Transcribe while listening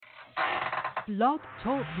Blog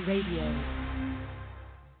Talk Radio.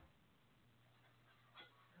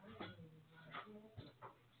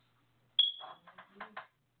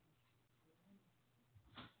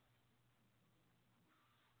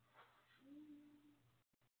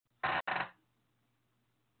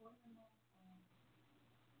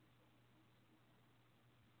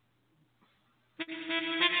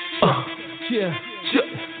 Yeah,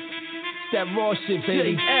 it's that raw shit,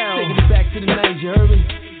 baby. Taking it back to the 90s, you heard me?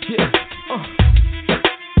 Yeah,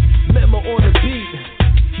 Memo on the beat.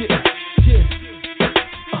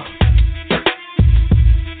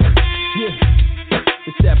 Yeah,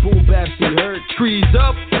 it's that boom bap shit, you heard? Trees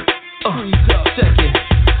up, check it.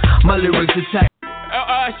 My lyrics attack.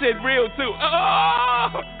 Shit real too.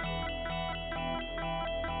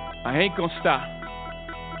 I ain't gonna stop.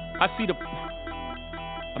 I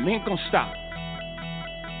ain't gonna stop.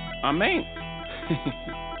 I mean,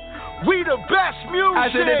 we the best music. I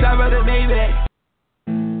said it's time of the Navy.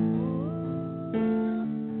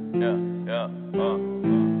 Yeah.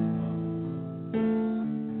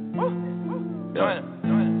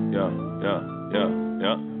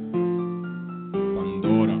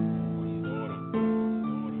 Pandora.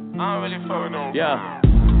 I don't really fucking know. Yeah.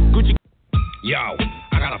 Gucci. Yo,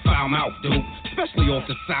 I got a foul mouth, dude. Especially off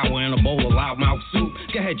the sour in a bowl of loudmouth soup.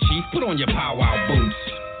 Go ahead, chief, put on your powwow boots.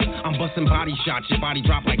 I'm busting body shots, your body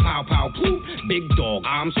drop like pow pow ploop. Big dog,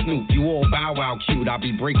 I'm Snoop, you all bow wow cute. I'll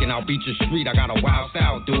be breaking, I'll beat your street, I got a wild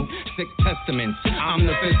style, dude. Sick testaments, I'm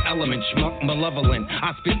the fifth element, schmuck malevolent.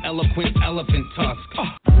 I spit eloquent elephant tusk.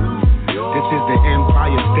 This is the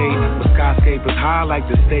Empire State, where skyscrapers high like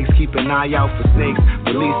the stakes. Keep an eye out for snakes,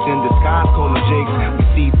 released in disguise, call them jakes. We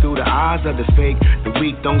see through the eyes of the fake. The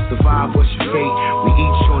weak don't survive, what's your fate? We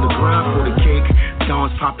each on the grind for the cake.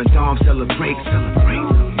 Dons popping, doms celebrate.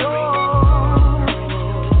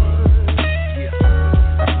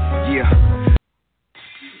 Yeah.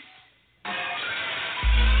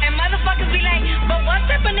 And motherfuckers be like, but what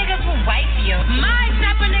type of niggas will wife you? My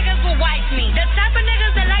type of niggas will wife me. The type of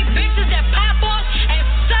niggas that like bitches that pop off and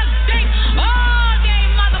suck dick all day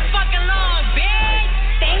motherfucking long, bitch.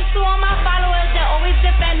 Thanks to all my followers that always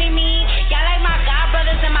defending me. Y'all like my god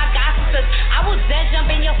brothers and my god sisters. I will dead jump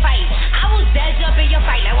in your fight.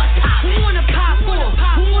 Like what's pop? Who wanna pop off?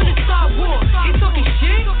 Who wanna start war? They talking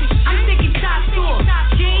shit? I'm taking shots off.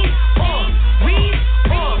 Chains off. Weed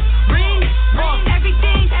off. Rings off.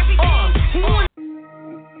 Everything off. Who wanna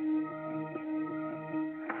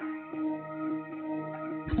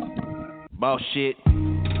Bullshit.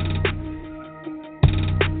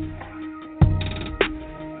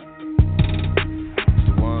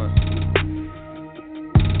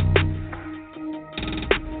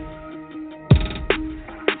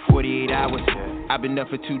 I've been up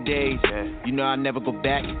for 2 days. You know I'll never go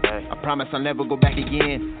back. I promise I'll never go back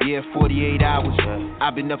again. Yeah, 48 hours.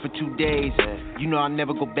 I've been up for 2 days. You know I'll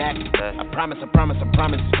never go back. I promise.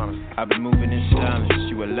 I've been moving in silence.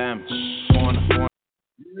 You a lamb.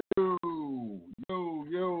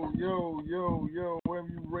 Yo,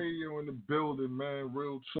 MU Radio in the building, man.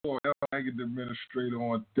 Real talk. Agate Administrator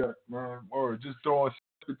on deck, man. Or just throwing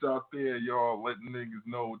snippets out there, y'all, letting niggas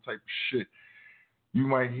know what type of shit you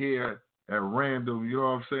might hear at random, you know what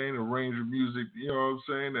I'm saying? A range of music, you know what I'm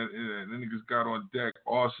saying? And niggas got on deck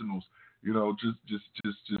arsenals, you know, just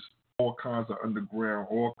all kinds of underground,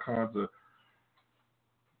 all kinds of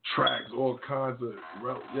tracks, all kinds of,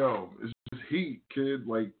 it's just heat, kid,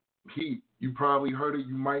 like heat. You probably heard it,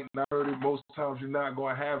 you might not heard it. Most times you're not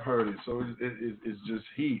going to have heard it, so it's just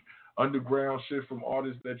heat. Underground shit from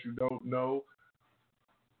artists that you don't know.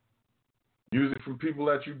 Music from people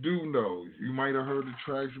that you do know. You might have heard the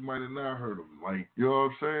tracks, you might have not heard them. Like, you know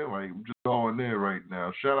what I'm saying? Like, I'm just going there right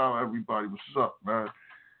now. Shout out everybody. What's up, man?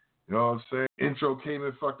 You know what I'm saying? Intro came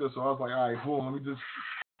and fucked us, so I was like, all right, cool. Let me just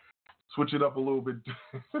switch it up a little bit.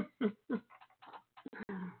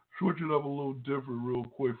 Switch it up a little different real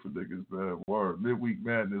quick for niggas, man. Word. Midweek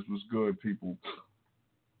Madness was good, people.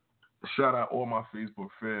 Shout out all my Facebook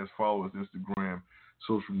fans, followers, Instagram,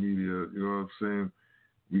 social media. You know what I'm saying?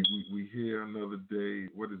 We here another day.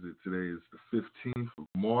 What is it? Today is the 15th of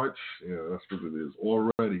March. Yeah, that's what it is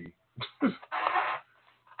already.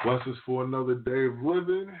 Bless us for another day of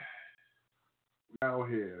living. We out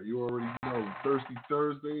here. You already know. Thirsty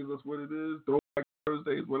Thursdays, that's what it is. Throwback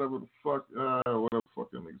Thursdays, whatever the fuck. Whatever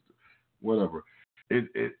fucking niggas do. Whatever.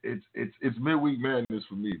 It's midweek madness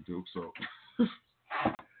for me, Duke. So, you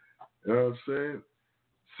know what I'm saying?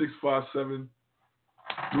 657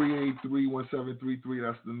 383-1733,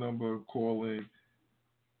 that's the number. Call in.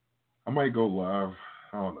 I might go live.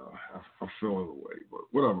 I don't know. I'm feeling the way, but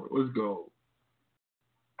whatever. Let's go.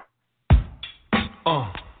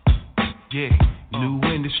 Yeah, new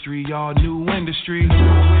industry, y'all, new industry.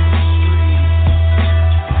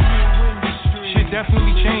 Shit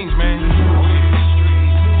definitely changed, man.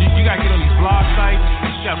 You gotta get on these blog sites,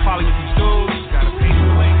 you gotta follow with these dudes, you gotta pay the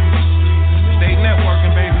link. Stay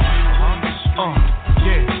networking, baby.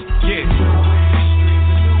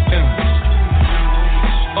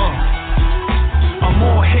 I'm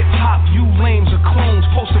more hip-hop, you lames are clones.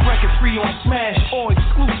 Post a record free on Smash or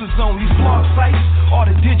exclusive zone. These blog sites are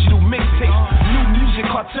the digital mixtapes. New music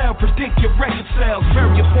cartel predict your record sales.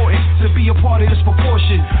 Very important to be a part of this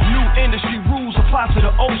proportion. New industry rules apply to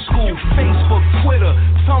the old school. Facebook, Twitter,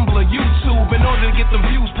 Tumblr, YouTube. In order to get them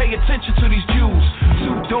views, pay attention to these Jews.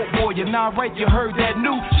 Too dope boy, you're not right, you heard that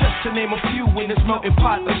new. Just to name a few in this melting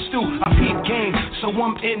pot of stew. I peep game, so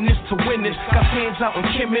I'm in this to win this. Got hands out on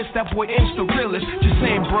chemists, that boy insta realist. Just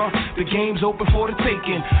saying, bruh, the game's open for the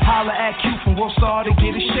taking. Holla at Q from World Star to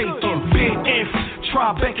get it shaking. Big Inf,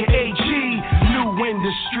 Tribeca AG. New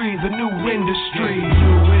industry, the new industry.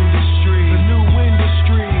 New industry, the new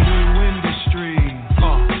industry. New industry,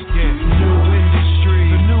 yeah. New industry,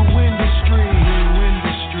 the new industry. New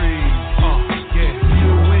industry, yeah.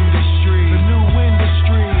 New industry, the new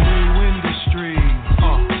industry. New industry,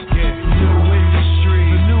 yeah. New industry,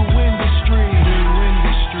 the new industry. New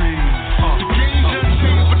industry, The game done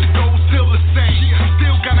changed, but the goal's still the same.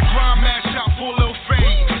 Still gotta grind, mash out for a little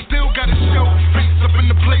fame. Still gotta show face up in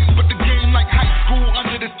the place, but the game like high school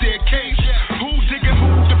under the staircase. Who digging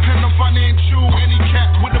who, depend on financial. Any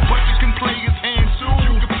cat with a budget can play his hand too.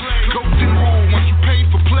 Golden rule, once you pay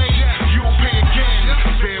for play, you'll pay again.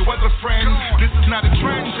 Fair weather friend, this is not a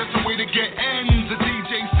trend, just a way to get ends. A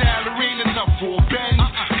DJ salary ain't enough for a bend.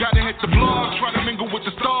 Gotta hit the blog, try to mingle with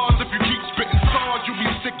the stars. If you keep spitting stars, you'll be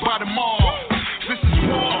sick by the mall. This is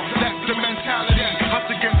war, that's the mentality. Us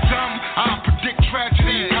against them, I predict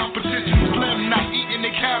tragedy. Competition slim, not eating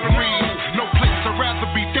their calories. No place I'd rather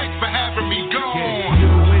be, thanks for having me. Go on.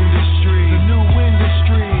 New industry, the new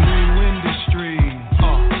industry. New industry,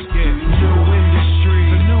 yeah. New industry,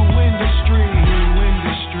 the new industry. New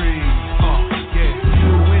industry, yeah.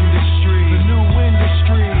 New industry, the new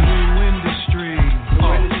industry. New industry,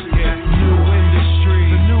 yeah. New industry,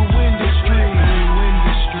 the new industry. New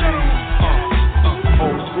industry,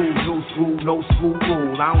 Old school, new school, no school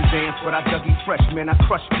rule. I don't dance, but I Dougie Fresh, man, I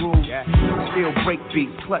crush grooves. Still break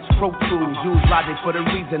beats, clutch Pro Tools. Use Logic for the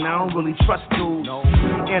reason I don't really trust tools.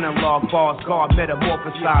 Analog bars, guard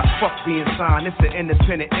metamorphosized. Fuck being signed, it's an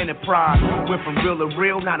independent enterprise. Went from real to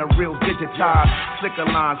real, not a real digitized. Slicker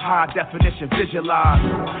lines, high definition, visualize.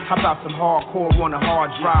 How about some hardcore on a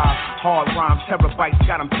hard drive? Hard rhymes, terabytes,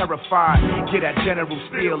 got them terrified. Get that general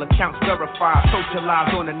steel, accounts verified.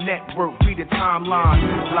 Socialize on the network, read the timeline.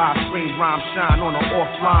 Live stream, rhyme shine on the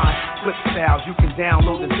offline. Flip styles, you can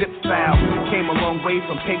download the zip file. Came a long way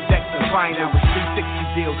from tape decks and vinyl. With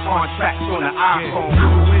 360 deals, contracts on the iPhone.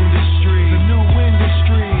 New industry, the new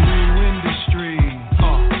industry. New industry,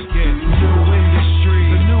 yeah. New industry,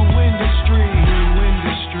 the new industry. New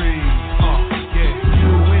industry, yeah.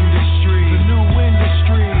 New industry, the new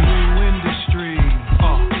industry. New industry,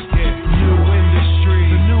 yeah. New industry,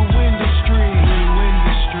 the new industry. New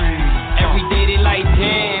industry. Every day they like,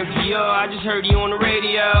 damn, yo, I just heard you on the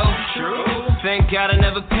radio. True. Thank God I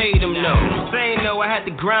never paid them, no. Saying no, I had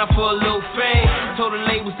to grind for a little fame. Told the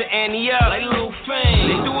labels to ante up, like a little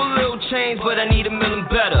fame. They do a little change, but I need a million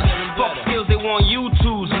better. Fuck skills, they want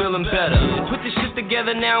YouTube's million better. Put this shit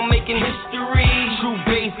together now, making history. True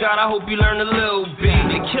bass, God, I hope you learn a little bit.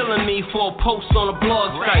 They're killing me for a post on a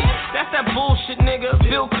blog site. That's that bullshit, nigga,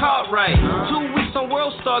 Bill Cartwright. 2 weeks on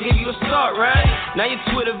World Star gave you a start, right? Now your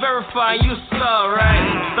Twitter verifying you a star, right?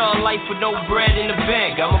 Star life with no bread in the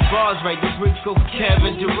bank. Got my bars right, this bricks go for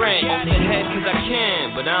Kevin Durant. On the head cause I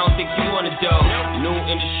can, but I don't think you wanna do. New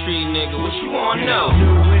industry, nigga, what you wanna know?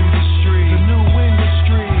 New industry, the new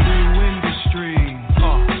industry. New industry,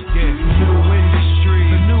 yeah. New industry,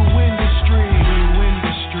 the new industry. New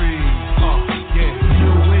industry, yeah.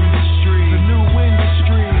 New industry, the new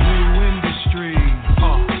industry. New industry,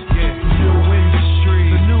 yeah. New industry,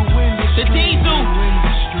 the new industry. The Diesel,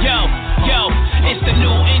 yo, it's the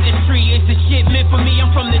new industry. It's the shit meant for me.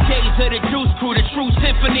 I'm from the days of the Juice Crew, the true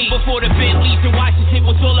symphony. Before the Bentleys and Washington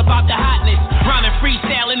was all about the hotness. Rhyming,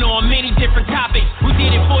 freestyling on many different topics. We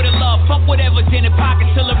did it for the love, fuck whatever's in the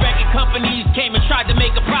pocket. Till the record companies came and tried to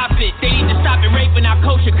make a profit. They need to stop it raping our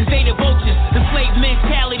culture, cause they the vultures. The slave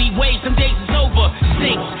mentality ways, some days is over.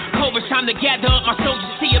 Snakes, Cobra's time to gather up my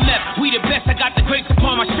soldiers. CMF, we the best, I got the grapes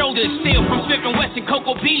upon my shoulders. Still from Smith and Wesson,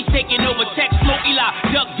 Cocoa Bees taking over. Tech, Smoke,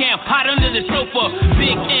 Eli, duck down, hot under the sofa.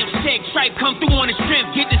 Big M's, Tech, Stripe, come through on the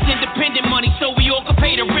strength. Get this independent money so we all can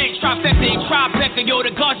pay the rent. Trifecta and Tribeca, yo,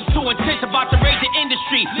 the guards are too intense about to raise the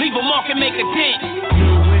industry. Leave a mark and make a dent.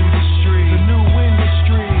 New industry, the new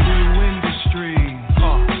industry, new industry.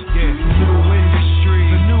 Yeah, new industry,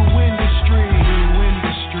 the new industry, new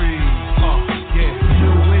industry. Yeah,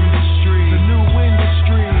 new industry, the new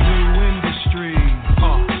industry, new industry.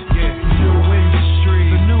 Yeah, new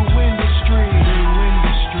industry, the new industry, new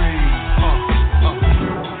industry.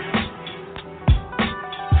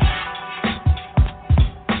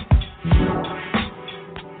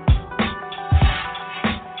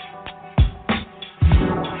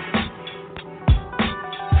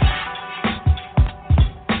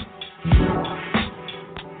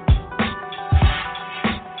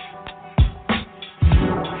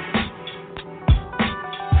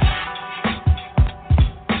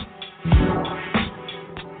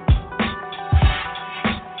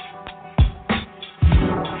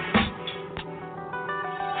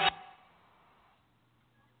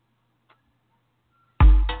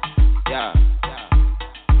 Yeah.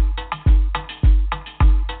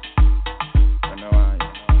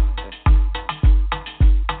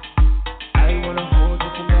 I wanna hold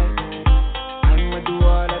you tonight. I'ma do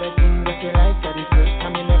all of the things that you like. That the first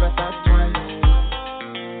time you never thought twice.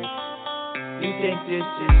 You think this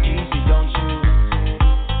is easy, don't you?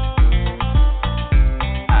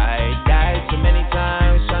 I died so many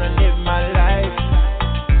times trying to live my life.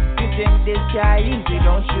 You think this guy easy,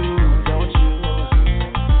 don't you? Don't you?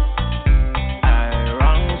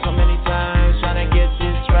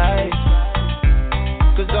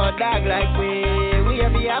 Dog like we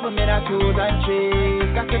every album in our tools and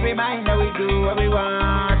trees. Got to remind that we do what we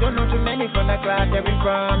want. Don't know too many from the class that we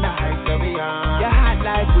from, the heights that we on. You're hot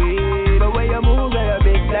like we, the way you move, you're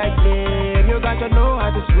big like me. You got to know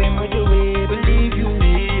how to swim with the wave. Believe you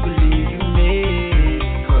me, believe you me.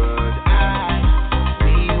 'Cause I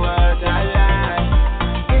see what I like.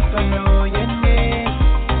 If I know your name,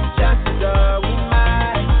 chances are we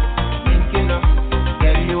might. Thinking of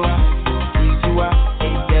get you up, tease you up.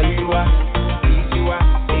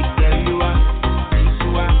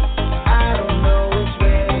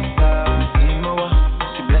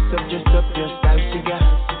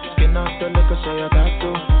 So you got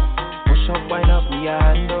to push up, wind up, me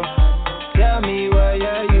handle. Tell me what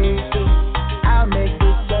you're used to. I'll make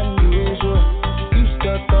this unusual. You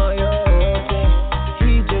stuck on your own thing.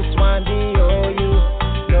 He just want the you,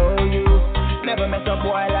 know you. Never met a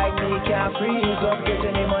boy like me, can't freeze up. Get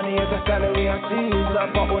any money, it's a salary and seize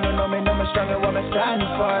up. But when you know me strong and what me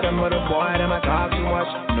standing for. Them other boy, them I talk too much.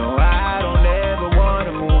 No, I don't ever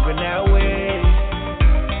wanna move in that way.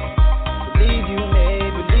 Believe you me.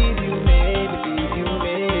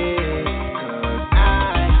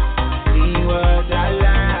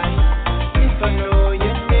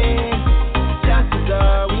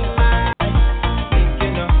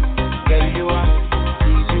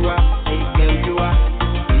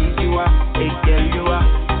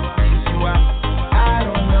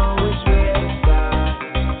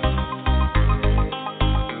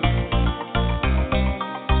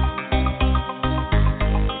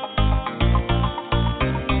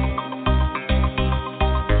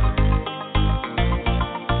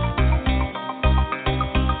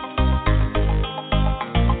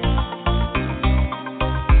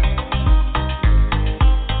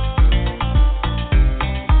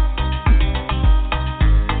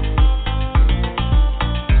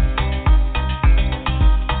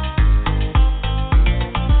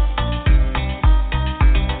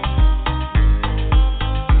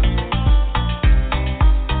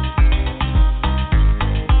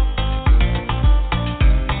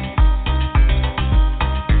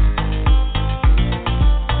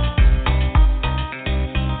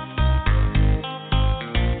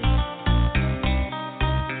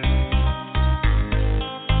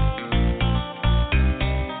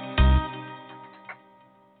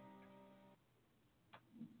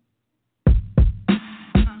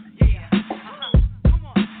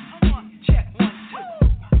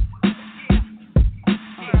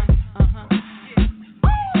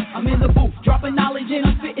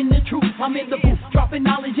 I'm in the booth, dropping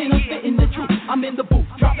knowledge and I'm spitting the truth. I'm in the booth,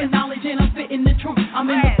 dropping knowledge and I'm spitting the truth. I'm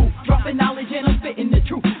in the booth, dropping knowledge and I'm spitting the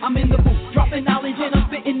truth. I'm in the booth, dropping knowledge and I'm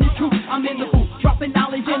spitting the truth. I'm in the booth, dropping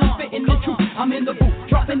knowledge and I'm spitting the truth. I'm in the booth,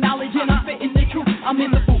 dropping knowledge and I'm spitting the truth. I'm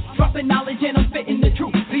in the booth, dropping knowledge and I'm spitting the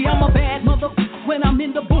truth. See, I'm a bad mother when I'm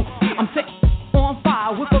in the booth. I'm set on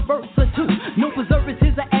fire with a verse or two. No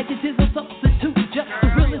preservatives or adjectives or substitute. Just the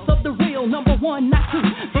realest of the real, number one, not two.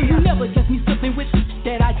 So you never catch me slipping with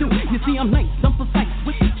that I do. You see, I'm nice, I'm precise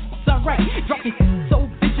with it's alright. Dropping so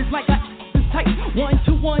vicious like I is tight. 1,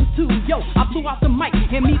 2, 1, 2. Yo, I blew out the mic.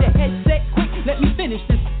 Hand me the headset quick. Let me finish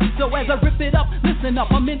this. So as I rip it up, listen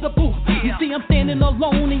up. I'm in the booth. You see, I'm standing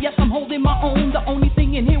alone, and yes, I'm holding my own. The only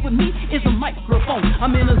thing in here with me is a microphone.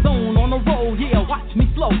 I'm in a zone, on a roll, yeah, watch me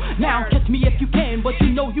flow. Now catch me if you can, but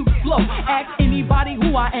you know you slow. Ask anybody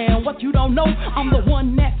who I am, what you don't know, I'm the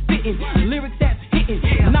one that's spitting, lyrics that's hitting,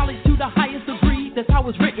 knowledge to the highest degree, that's how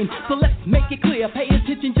it's written. So let's make it clear, pay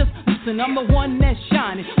attention, just listen. I'm the one that's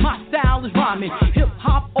shining, my style is rhyming.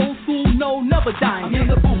 Hip-hop, old school, no, never dying. I'm in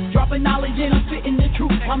the booth, dropping knowledge and I'm spitting the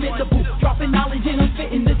truth. I'm in the booth, dropping knowledge and I'm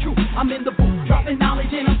spitting the truth. I'm in the booth, dropping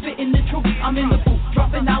knowledge and I'm spitting the truth. I'm in the booth,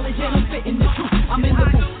 dropping knowledge and I'm spitting the truth. I'm in the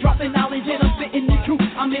booth, dropping knowledge and I'm spitting the truth.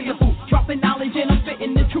 I'm in the booth, dropping knowledge and I'm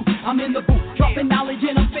spitting the truth. I'm in the booth, dropping knowledge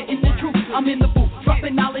and I'm spitting the truth. I'm in the booth,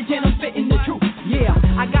 dropping knowledge and I'm spitting the truth. Yeah,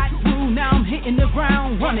 I got through, now I'm hitting the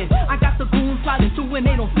ground running. I got the goons sliding through and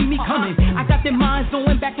they don't see me coming. I got their minds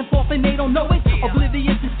going back and forth and they don't know it.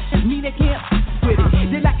 Oblivious is me, they can't with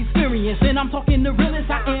it. They lack experience and I'm talking the realest.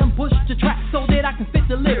 I ambush the track so that I can fit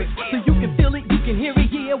the lyrics. So you can feel it, you can hear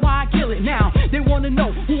it, yeah, why I kill it. Now, they wanna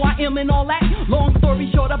know who I am and all that. Long story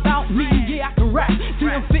short about me, yeah, I can rap. See,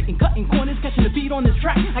 I'm fitting, cutting corners, catching the beat on this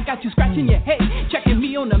track. I got you scratching your head, checking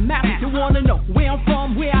me on the map. You wanna know where I'm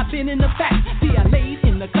from, where I've been in the past. See, I laid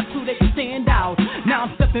in the cut so they can stand out. Now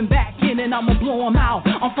I'm stepping back in and I'ma blow them out.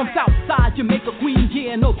 I'm from Southside, Jamaica, Queens,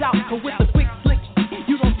 yeah, no doubt. But with the quick flick,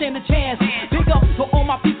 you don't stand a chance. Big up to all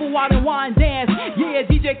my people out in wine dance. Yeah,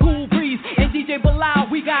 DJ Cool Breeze and DJ Bilal,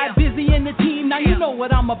 we got busy in the team. Now you know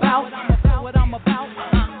what I'm about.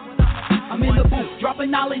 I'm in the booth, dropping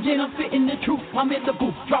knowledge and I'm spitting the truth. I'm in the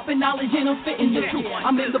booth, dropping knowledge and I'm spitting the truth.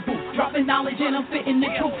 I'm in the booth, dropping knowledge and I'm spitting the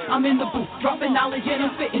truth. I'm in the booth, dropping knowledge and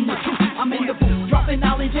I'm spitting the truth. I'm in the booth, dropping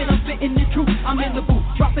knowledge and I'm spitting the truth. I'm in the booth,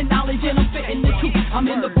 dropping knowledge and I'm spitting the truth. I'm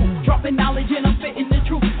in the booth, dropping knowledge and I'm spitting the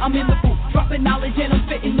truth. I'm in the booth, dropping knowledge and I'm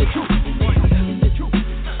spitting the truth.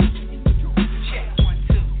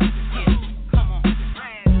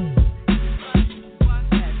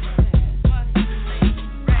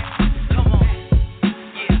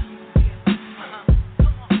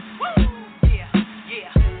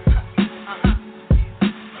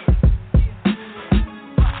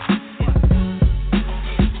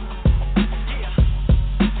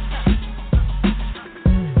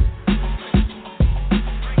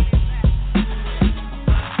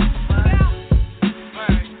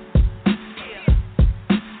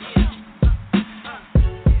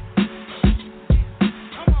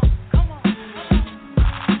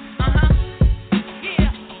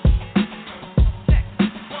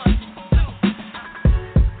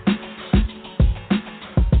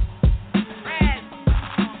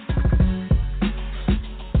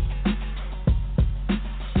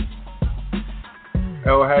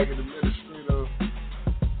 El Haggard Administrator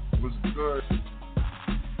was good.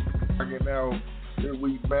 Bringing out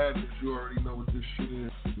Midweek Madness. You already know what this shit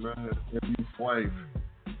is, man. MU Flife.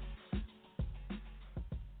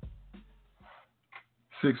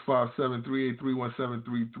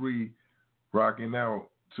 657-383-1733. Rocking out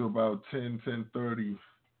to about 10:30.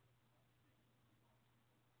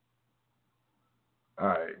 All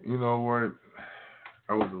right, you know what?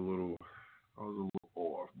 I was a little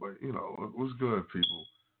off, but you know, it was good, people.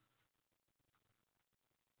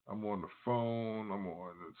 I'm on the phone, I'm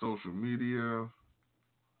on the social media.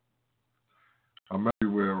 I'm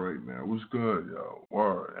everywhere right now. It was good, yo.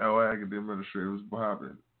 Word. El Haggard, the Administrator, was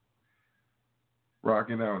bobbing.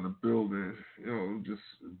 Rocking out in the building, you know, just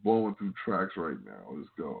blowing through tracks right now. Let's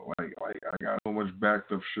go. Like I got so much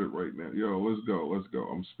backed up shit right now. Yo, let's go.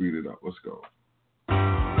 I'm speeding up. Let's go.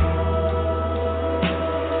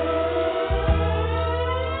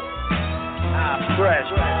 Fresh.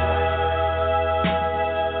 Try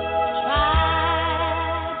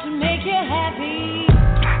to make you happy.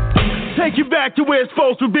 Take you back to where it's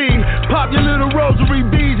supposed to be. Pop your little rosary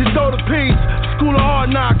beads and throw the peace. School of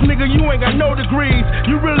hard knocks, nigga, you ain't got no degrees.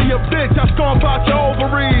 You really a bitch, I stomp out your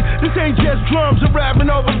ovaries. This ain't just drums, I'm rapping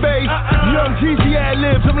over bass. Young Jeezy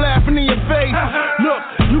ad-libs, I'm laughing in your face. Look,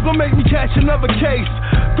 you gon' make me catch another case.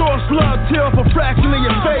 Throw a slug till for fraction of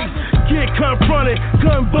your face. Get confronted,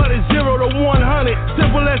 gun butted 0 to 100.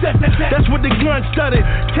 Simple as that, that's what the gun studded.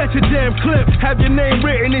 Catch a damn clip, have your name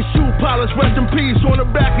written in shoe polish. Rest in peace on the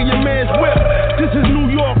back of your man's whip. This is New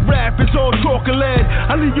York rap, it's all chalk and lead.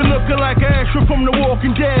 I leave you looking like an extra from The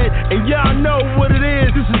Walking Dead. And y'all know what it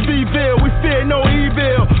is, this is B-Ville. We fear no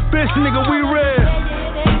evil, bitch nigga, we real.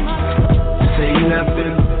 Say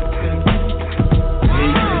nothing. Say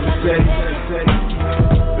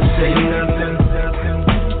nothing.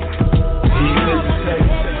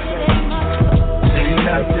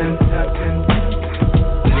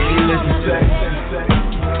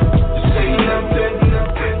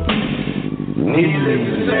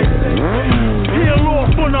 Peel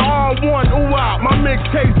off on round one, ooh out. My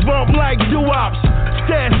mixtapes bump like doo-wops.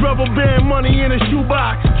 Stash rubber band money in a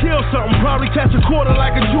shoebox. Kill something, probably catch a quarter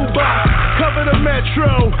like a jukebox. Cover the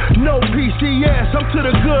metro, no PCS. I'm to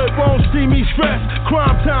the good, won't see me stress.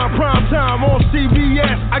 Crime time, prime time on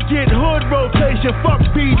CBS. I get hood rotation, fuck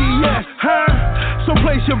BDS, huh? So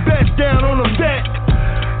place your bets down on a bet.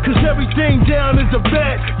 Cause everything down is a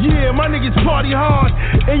bet. Yeah, my niggas party hard.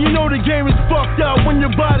 And you know the game is fucked up when your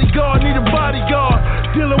bodyguard need a bodyguard.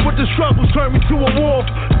 Dealing with the struggles turn me to a wolf.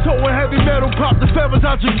 Towing heavy metal, pop the feathers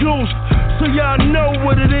out your goose. So y'all know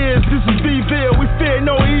what it is. This is B-Ville, we fear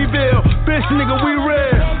no evil. Bitch nigga, we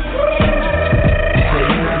real. Say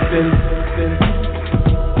nothing.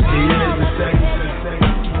 See it as a second.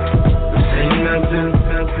 Say nothing.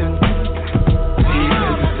 See it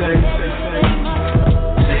as a second.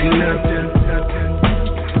 Say nothing.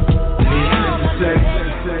 See it as a second.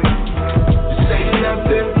 Just say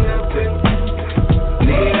nothing.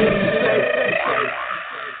 Need it as a second.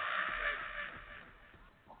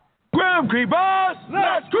 Graham Creepers,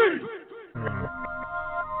 let's creep.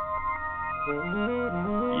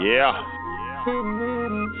 Yeah.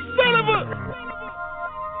 Son of a.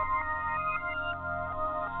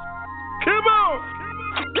 Come on.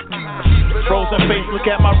 Frozen face, look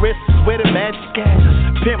at my wrist, is where the magic at.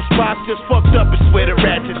 Pimp spots just fucked up, is where the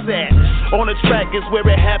ratchet's at. On the track is where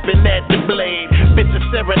it happened at the blade. Bitches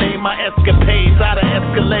serenade my escapades out of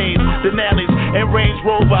Escalade, Denali's and Range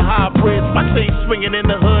Rover hybrids. My chain swinging in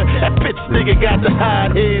the hood, that bitch nigga got the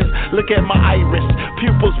hide his. Look at my iris,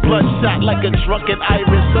 pupils bloodshot like a drunken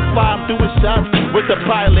iris. So fly through a shot with the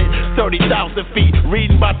pilot, 30,000 feet,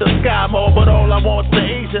 reading about the sky more. But all I want's the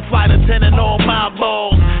Asian flight attendant on my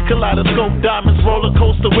balls. Kaleidoscope diamonds, roller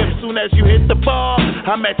coaster whip. Soon as you hit the bar,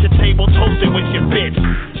 I'm at your table toasting with your bitch.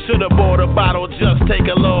 Should've bought a bottle, just take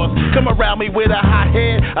a loss. Come around me with a hot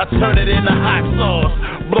head, I turn it into hot sauce.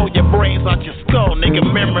 Blow your brains out your skull, nigga,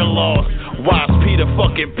 memory loss. Wise Peter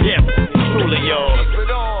fucking pimp, truly yours.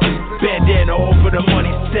 Bandana over the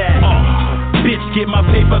money stack. Bitch, get my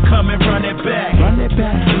paper, come and run it back.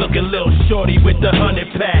 Looking little shorty with the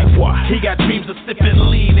 100 pack. He got dreams of sipping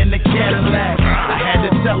lean in the Cadillac. I had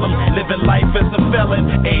to tell him, living life as a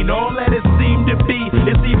felon ain't all that it seemed to be.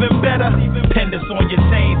 It's even better. Pendants on your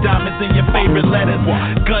chain, diamonds in your favorite letters.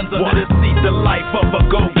 Guns under the seat, the life of a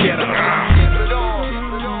go-getter.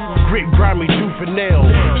 Great grimy juvenile.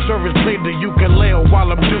 Service play the ukulele while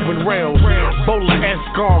I'm doing rails. Bowler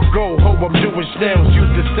escargot, hope I'm doing snails.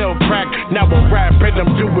 Used to sell crack, now I rap and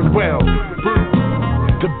I'm doing well.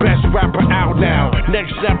 The best rapper out now.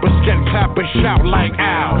 Next rappers get clap and shout like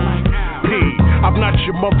Al. P, I'm not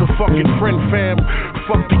your motherfucking friend, fam.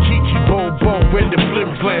 Fuck the Kiki Bobo and the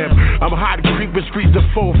Flim Flam. I'm hot creeping streets the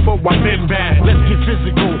 4-4, I'm in bad. Let's get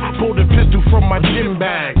physical, pull the pistol from my gym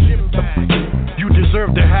bag. You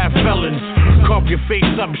deserve to have felons. Carve your face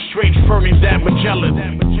up straight, burning that Magellan.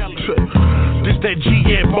 This that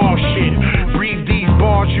GMR shit. Breathe these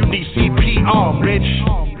bars, you need CPR, bitch.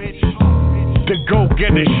 The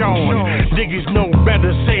go-getter Sean. Niggas know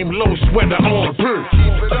better, same low sweater on.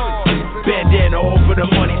 Bandana over the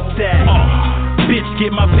money stack. Bitch,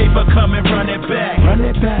 get my paper, come and run it back.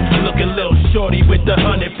 Looking little shorty with the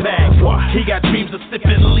 100 pack. He got dreams of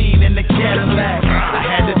sipping lean in the Cadillac. I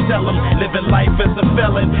had to tell him, living life as a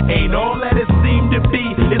felon ain't all that it seemed to be.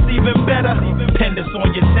 It's even better. Pendants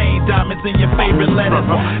on your chain, diamonds in your favorite letters.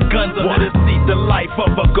 Guns under the seat, the life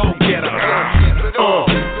of a go-getter.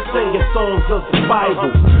 Singing songs of the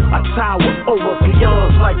Bible. I tower over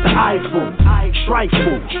peons like the Eiffel.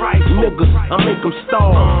 Trifle, niggas, I make them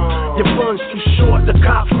starve. Your fun's too short, the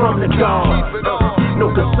cop from the guard.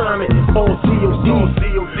 No consignment, all COD.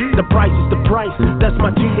 The price is the price, that's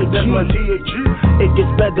my DAG. It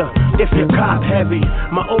gets better if you're cop heavy.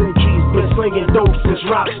 My OG's been slinging dope since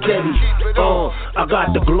rock steady. I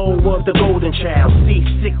got the glow of the golden child. See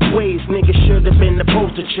sick ways, niggas should've been the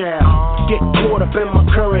poster child. Get caught up in my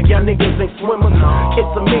current, y'all niggas ain't swimmers.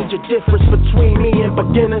 It's a major difference between me and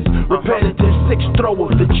beginners. Repetitive six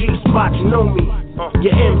throwers, the G-spots know me.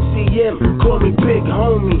 Your MCM, call me big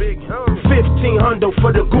homie. 1500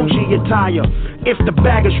 for the Gucci attire. If the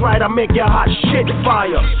bag is right, I make your hot shit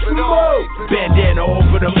fire. Smoke. Bandana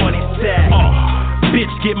over the money stack. Bitch,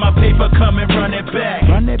 get my paper, come and run it back.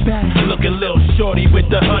 Looking little shorty with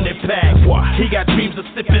the 100 pack. He got dreams of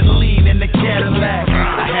sipping lean in the Cadillac.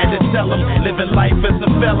 I had to tell him, living life as a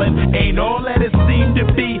felon ain't all that it seemed to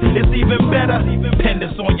be. It's even better.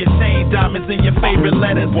 Pendants on your chain, diamonds in your favorite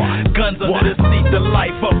letters. Guns under the seat, the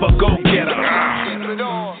life of a go-getter.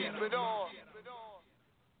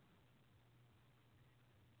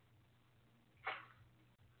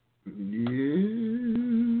 Yeah.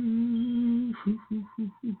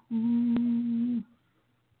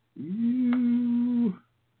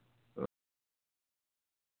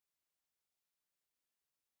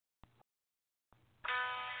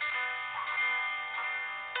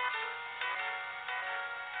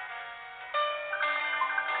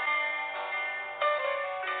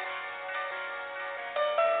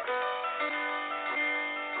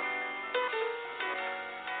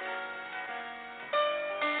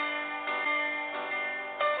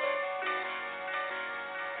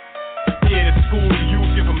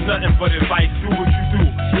 Nothing but advice, do what you do.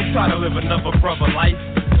 We try to live another brother life.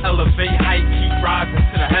 Elevate, height, keep rising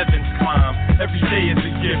to the heavens, climb. Every day is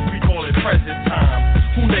a gift, we call it present time.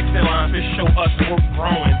 Who next in line to show us work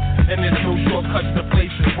growing? And there's no shortcuts to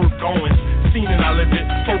places we're going. Seen it, I live it.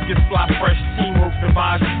 Focus, fly fresh, teamwork,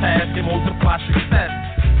 devise the task, and multiply success.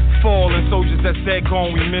 Fallen soldiers that's dead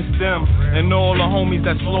gone, we miss them. And all the homies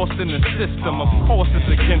that's lost in the system. Of course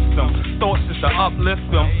it's against them. Thoughts is to uplift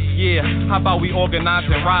them. Yeah, how about we organize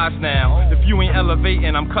and rise now? If you ain't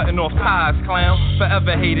elevating, I'm cutting off ties, clown.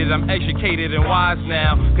 Forever hated, I'm educated and wise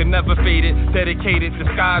now. Could never fade it, dedicated,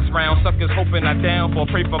 disguise round. Suckers hoping I downfall,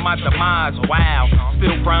 pray for my demise. Wow,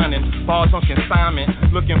 still grinding, bars on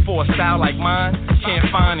consignment. Looking for a style like mine, can't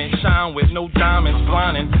find it. Shine with no diamonds,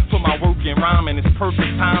 blinding. Put my work in rhyming, it's perfect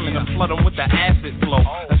timing. To flood them with the acid flow.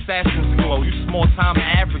 Assassin's glow, you small time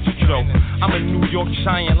average Joe. I'm a New York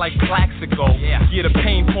giant like Plaxico. Yeah, the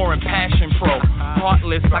pain pouring passion pro.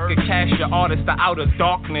 Heartless, I could cash your artist out of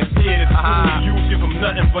darkness. Yeah, it's cool, you give them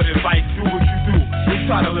nothing but advice. Do what you do. We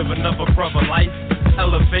try to live another brother life.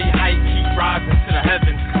 Elevate, height, keep rising to the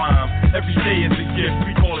heavens, climb. Every day is a gift,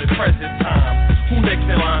 we call it present time. Who next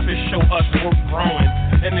in line to show us work growing?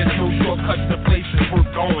 And there's no shortcuts to places we're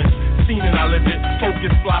going. Seen it, I live it.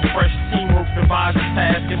 Focus, fly fresh, teamwork, devise the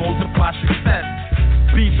task, and multiply success.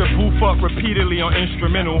 Beat the booth up repeatedly on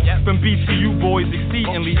instrumental. From beats to you boys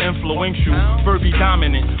exceedingly influential. Verby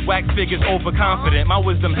dominant, wax figures overconfident. My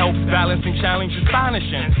wisdom helps balancing challenge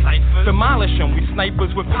astonishing. Demolish them, we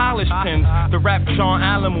snipers with polished pins. The rap John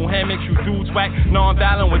Allen, Muhammad, you dudes whack.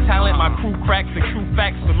 Non-dialing with talent, my crew cracks the true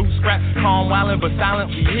facts. Salute scrap, calm wildin' but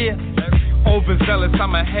silently here. Overzealous,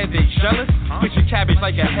 I'm a headache, jealous. Picture cabbage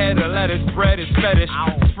like a head of lettuce. Bread is fetish,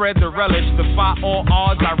 spread the relish. Defy all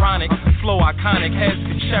odds, ironic. Flow iconic, heads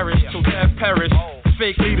to cherish till death perish.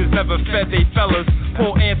 Fake leaders never fed they fellas.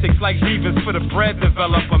 Pull antics like divas for the bread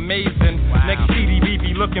develop. Amazing. Next CDB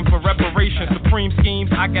be looking for reparations. Supreme schemes,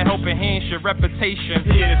 I can help enhance your reputation.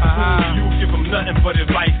 Yeah, it's cool, you give them nothing but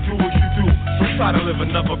advice. Do what you do. We try to live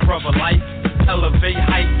another brother life. Elevate,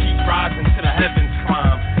 height, keep rising to the heavens,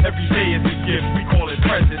 climb. Every day is a gift, we call it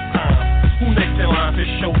present time. Who next in line to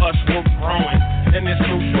show us work growing? And there's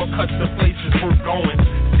no shortcuts to places we're going.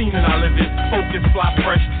 Seen it, I live it. Focus, fly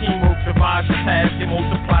fresh, teamwork, devise the task, and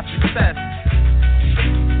multiply success.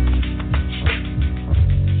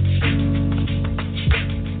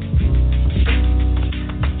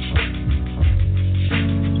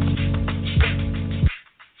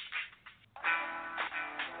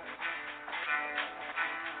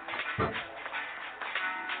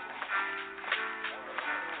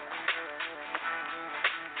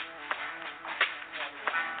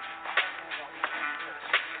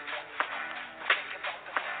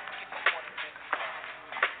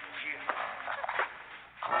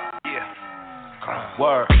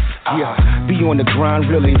 Word. Yeah, be on the grind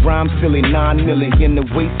really, rhyme silly, 9 million in the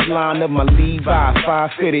waistline of my Levi,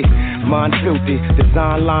 550, mind filthy,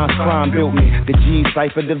 design lines, crime built me, the G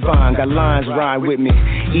cipher divine, got lines ride with me,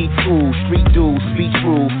 eat food, street dudes, speech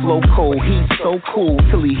rules, flow cold, heat so cool,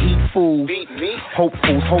 till he heat fools,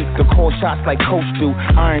 hopefuls, hope to call shots like Coach do,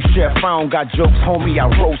 Iron Chef, I don't got jokes, homie, I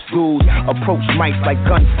roast dudes, approach mics like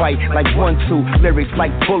gunfight, like 1-2, lyrics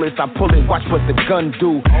like bullets, I pull it, watch what the gun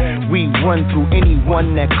do, we run through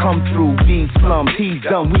anyone that come through these slums, he's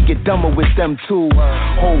done, we get dumber with them too.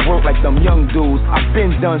 Whole work like them young dudes. I've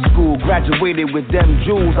been done school, graduated with them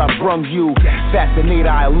jewels. I brung you, fascinated,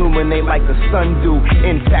 I illuminate like the sun do.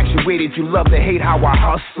 Infatuated, you love to hate how I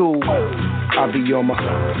hustle. I be on my,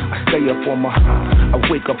 I stay up on my, I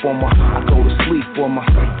wake up on my, I go to sleep on my.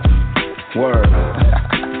 Word.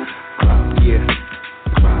 Yeah.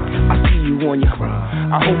 I see you on ya,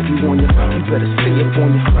 I hope you on ya. You better stay up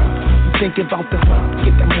on ya. Think about the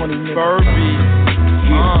get that money, nigga. Verby.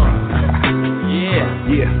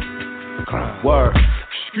 Yeah. Word.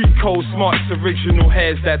 Street code smarts, original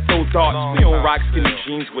heads that throw darts. We don't rock skinny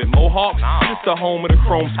jeans with mohawks. Just the home of the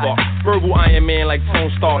chrome spark. Verbal Iron Man like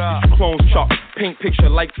Tone Stark. Clones chalk. Paint picture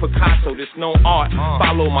like Picasso, this no art.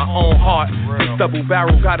 Follow my own heart. This double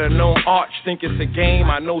barrel got a known arch. Think it's a game,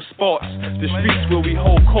 I know sports. The streets where we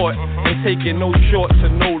hold court. Ain't taking no shorts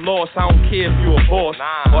and no loss. I don't care if you a boss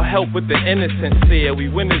or help with the innocence here. We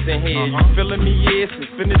winners in here. You feeling me? Yeah,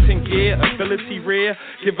 Infinity gear, ability rare.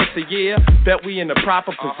 Give us a year, bet we in the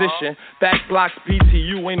proper position. Back blocks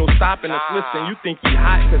BTU, ain't no stopping us. Listen, you think he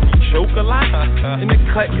hot cause he choke a lot? In the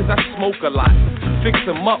cut cause I smoke a lot. Fix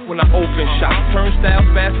him up when I open shop. Turnstiles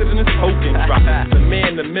faster than a token drop. The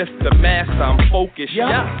man, the myth, the master, I'm focused.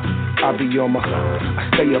 Yeah. I be on my, I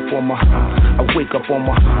stay up on my, I wake up on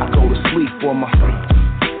my, I go to sleep on my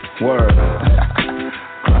word.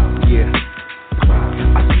 Yeah.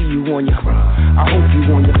 I see you on your, I hope you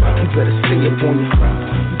on your, you better stay up on your.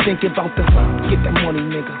 You think about the, get that money,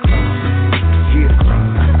 nigga. Yeah.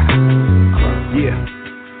 Yeah.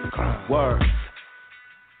 Word.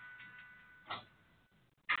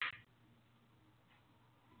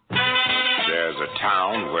 There's a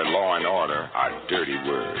town where law and order are dirty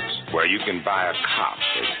words, where you can buy a cop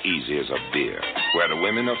as easy as a beer, where the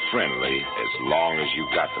women are friendly as long as you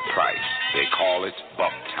got the price. They call it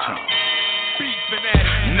Bucktown.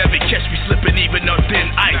 Never catch me slipping even on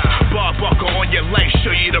thin ice. Bar buckle on your life,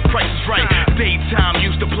 show you the price is right. Daytime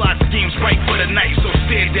used to plot schemes right for the night. So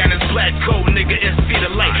stand down this black coat, nigga, and see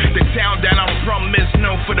the light. The town that I'm from is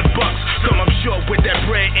known for the bucks. Come up short with that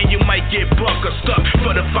bread and you might get buck or stuck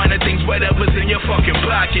for the finer things, whatever's in your fucking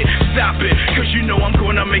pocket. Stop it, cause you know I'm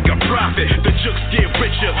gonna make a profit. The jooks get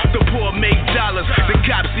richer, the poor make dollars. The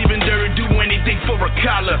cops even dirty do anything for a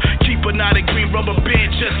collar. Keep a knotted green rubber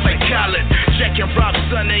band just like Colin. Jack and Rob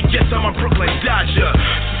son, and yes, I'm a Brooklyn Dodger.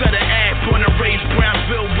 Set an ad on the raised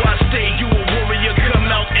Brownsville, watch stay. You a warrior, come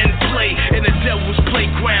out and play in the devil's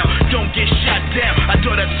playground. Don't get shot down. I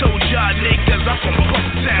thought I told y'all niggas I'm from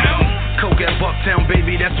Bucktown. Coke at Bucktown,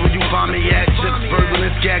 baby, that's where you find me at. Chips,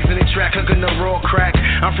 burglars, gags in the track, cooking the raw crack.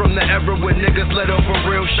 I'm from the era where niggas let off a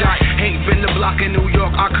real shot. Ain't been the block in New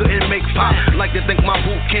York, I couldn't make pop. Like to think my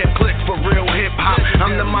boot can't click for real hip hop.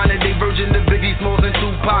 I'm the modern day version of Biggie Smalls and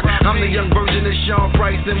Tupac. I'm the young version of Sean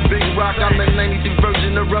Price and Big Rock. I'm the 92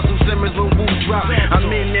 version of Russell Simmons when Wu drop.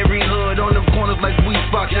 I'm in every hood on them corners like we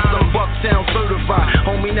spot. Yes, I'm Bucktown certified.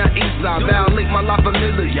 Homie, not Eastside. Violate my life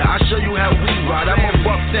familiar. I show you how we ride. I'm a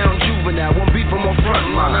Bucktown juvenile. One beat from my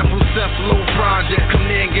front line. I'm from Cephalo Project. Come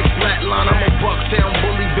there and get flatline. I'm a Bucktown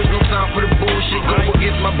bully. Bitch, no time for the bullshit. Go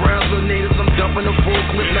against my Brownsville natives. I'm dumping a full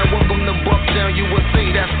clip. Now welcome to Bucktown, USA.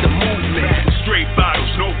 That's the movement. Straight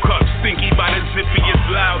bottles, no cups. Stinky by the zippy is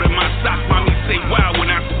loud. And my sock mommy say wow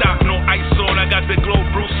when I stop. No ice on. I got the glow.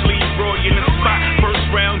 Bruce Lee, Roy in the spot. First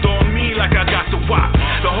round on me like I got the wop.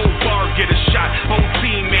 The whole bar get a shot. Whole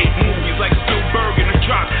team made movies like Spielberg in the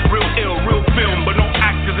drop. Real ill, real film, but no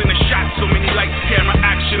actors in the shot. So many lights, camera,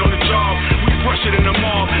 action on the job. We brush it in the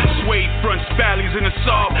mall. Suede fronts, valleys in the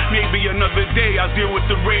saw. Maybe another day I'll deal with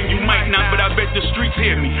the rain. You might not, but I bet the streets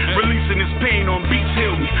hear me. Releasing this pain on beats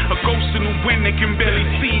heal me. A ghost in the wind that can barely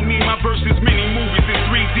see me. My verses, many movies in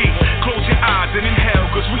 3D. Close your eyes and inhale,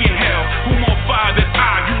 cause we in hell. Who more fire than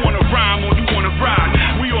I? You wanna rhyme or you wanna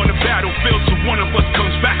ride? We on the battlefield till one of us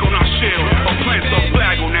comes back on our shield. Or plants a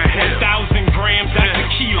flag on that hill. 1,000 grams, that's a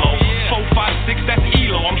kilo. 4, 5, 6, that's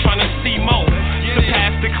ELO. I'm trying to see more.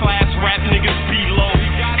 Surpass the class, rap niggas below.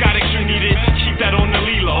 Got it, you need it, keep that on the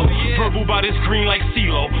Lilo. Verbal by this green like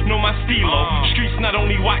CeeLo, know my stilo. Streets not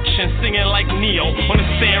only watching, singing like Neo. On the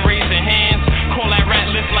stand, raising hands, call that rat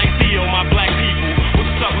lift like Theo. My black people,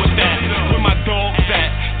 what's up with that? Where my dogs at?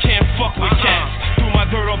 Can't fuck with cats. Threw my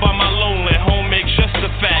dirt all by my lonely home, make just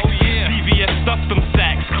a fact. DVS stuff them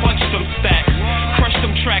sacks, clutch them stacks, crush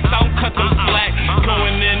them tracks, I don't cut them slack.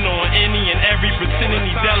 Going in on any and every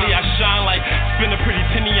vicinity deli. I shine like spin a pretty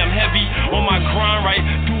penny, I'm heavy on my grind, right?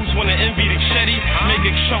 Dudes wanna envy the Shetty, make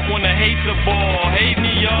a chump wanna hate the ball. Hate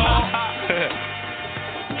me, y'all.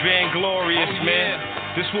 Vainglorious, man.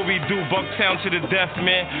 This what we do, Bucktown to the death,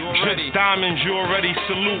 man. Drip diamonds, you already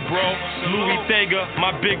salute, bro. Louis Thega,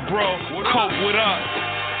 my big bro. Coke, what up?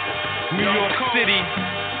 New York City.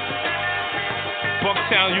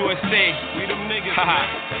 Bucktown, USA. We them niggas, haha.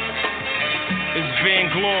 It's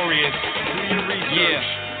Vainglorious. Yeah.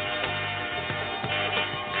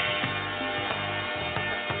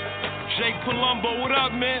 Jake Palumbo, what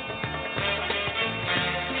up, man?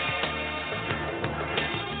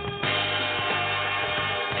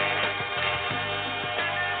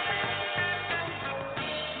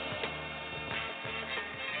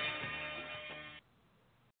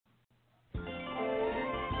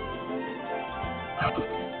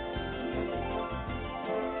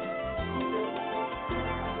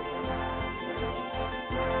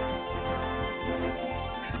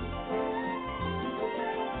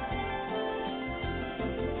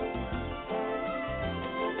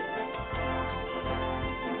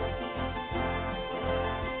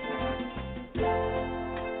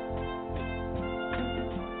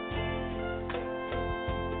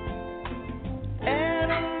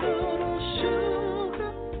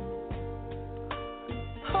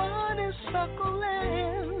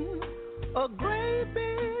 A great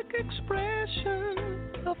big expression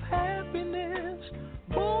of happiness,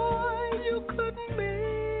 boy, you couldn't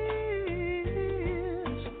miss.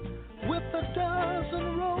 With a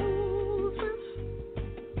dozen roses,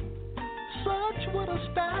 such would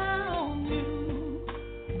astound you.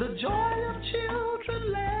 The joy of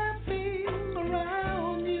children laughing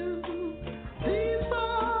around you. These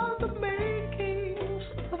are the makings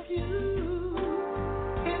of you.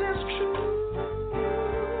 It is true,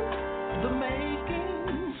 the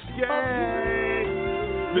makings of you.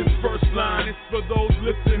 This first line is for those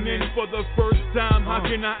listening for the first time. How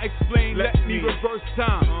can I explain? Let me reverse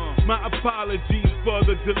time. My apologies for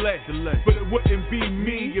the delay, but it wouldn't be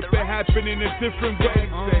me if it happened in a different way.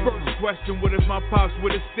 First question, what if my pops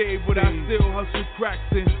would've stayed? Would I still hustle cracks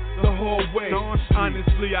in the whole way?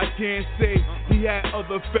 Honestly, I can't say. He had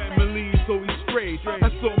other families, so he strayed. I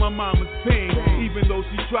saw my mama's pain, even though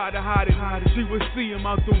she tried to hide it. She would see him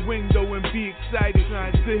out the window and be excited.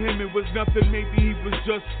 To him it was nothing, maybe he was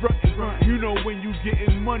just frontin'. You know when you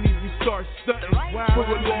getting money, you start stunting. For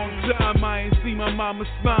a long time, I ain't see my mama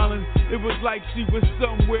smiling. It was like she was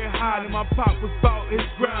somewhere hiding. My pop was about his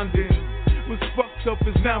grounding. Was fucked up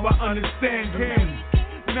as now I understand him.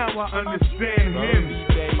 Now I understand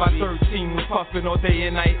him. By 13 was puffin' all day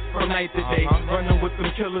and night, from night to day. Running with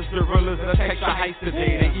them killers, gorillas, let's extra heist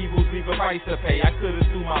today. The evils leave a price to pay. I could've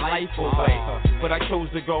threw my life away, but I chose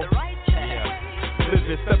to go.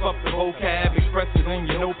 Step up the vocab, express it in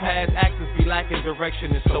your notepads. Actors be lacking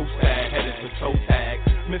direction, it's so sad. Headed to toe tag.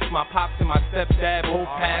 Miss my pops and my stepdad, both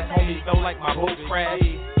passed. Homies felt like my boat crashed.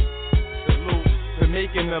 Salute the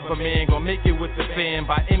making of a man, gon' make it with the fam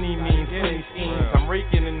by any means. Any schemes, I'm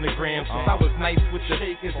raking in the gram. Since I was nice with the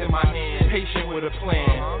shakers in my hand, patient with a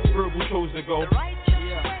plan. Verbal chose to go.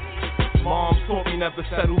 Mom taught me never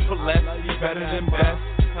settle for less. Be better than best.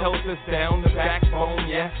 Held us down, the backbone,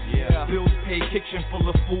 yes. Bills paid, kitchen full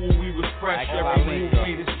of food, we was fresh. Every move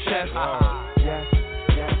made his chest.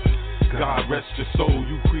 God rest your soul,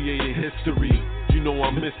 you created history. You know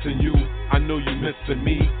I'm missing you, I know you missing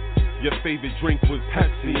me. Your favorite drink was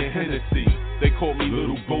Pepsi and Hennessy. They called me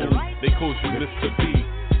Little Boom, they called you Mr.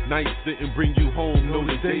 B. Nights didn't bring you home, no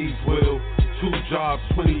the days will. 2 jobs,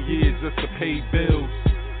 20 years just to pay bills.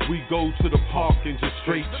 We go to the park and just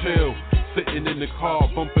straight chill. Sitting in the car,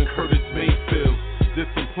 bumping Curtis Mayfield.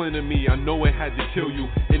 Disciplining me, I know it had to kill you.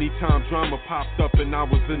 Anytime drama popped up and I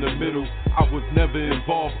was in the middle, I was never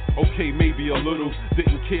involved, okay, maybe a little.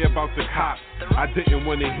 Didn't care about the cops, I didn't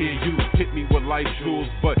want to hear you hit me with life jewels.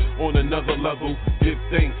 But on another level, give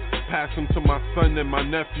thanks, pass them to my son and my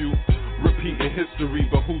nephew. Repeating history,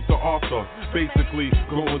 but who's the author? Basically,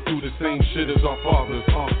 going through the same shit as our fathers.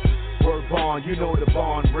 Word bond, you know the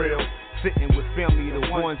bond real. Sitting with family,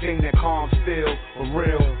 the one thing that calms still, for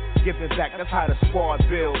real. Giving back, that's how the squad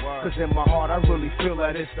build. Cause in my heart, I really feel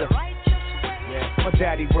that it's the My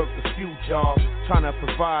daddy worked a few jobs, trying to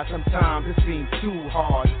provide. Sometimes it seemed too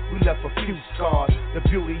hard. We left a few scars. The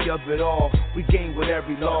beauty of it all, we gained with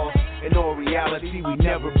every loss. In all reality, we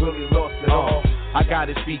never really lost it all. I got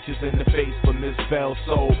his features in the face for Miss Bell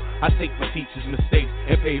Soul. I take my teacher's mistakes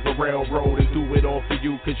and pave a railroad and do it all for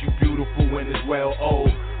you, cause you beautiful and it's well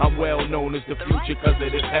old. I'm well known as the future cause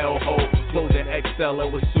of this hellhole. Clothing XL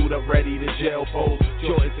with suit up ready to jail pose.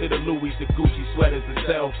 Jordan to the Louis, the Gucci sweaters, the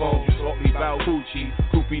cell phones. You taught me about Gucci,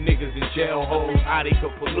 groupie niggas in jail holes. How they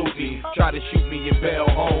could pollute me, try to shoot me and bail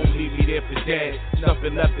home. Leave me there for dead,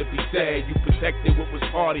 nothing left to be said. You protected what was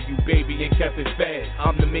part of you, baby, and kept it fed.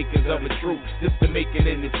 I'm the makers of the truth, this the making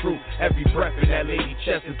in the truth. Every breath in that lady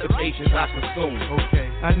chest is the patience I consume. Okay,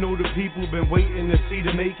 I know the people been waiting to see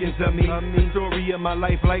the makings of me. The story of my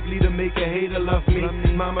life likely to make a hater love me.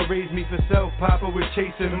 Mama raised me for self, Papa was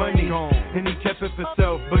chasing money, and he kept it for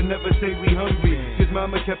self, but never say we hungry. Cause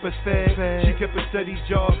mama kept us fed, she kept a steady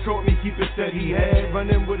job, taught me keep a steady head.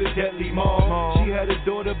 Running with a deadly mom, she had a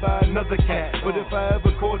daughter by another cat. But if I ever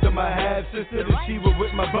called her my half sister, then she would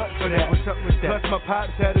whip my butt for that. Plus my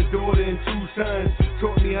pops had a daughter and 2 sons,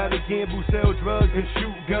 taught me how to gamble, sell drugs, and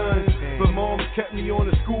shoot guns. But mom kept me on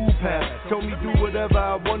a school path, told me do whatever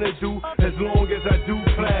I wanna do as long as I do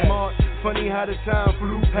class. Funny how the time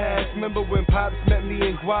flew past. Remember when Pops met me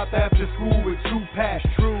in Guap after school with 2 packs?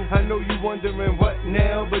 True, I know you wondering what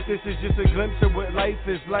now, but this is just a glimpse of what life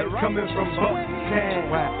is like coming from Bucktown.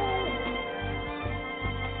 Wow.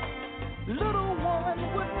 Little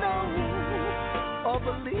one would know or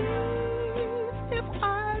believe if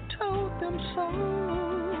I told them so.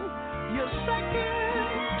 You're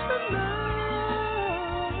second to none.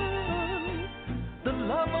 The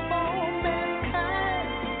love of all mankind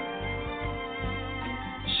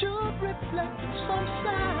should reflect some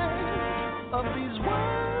sign of these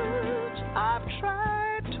words I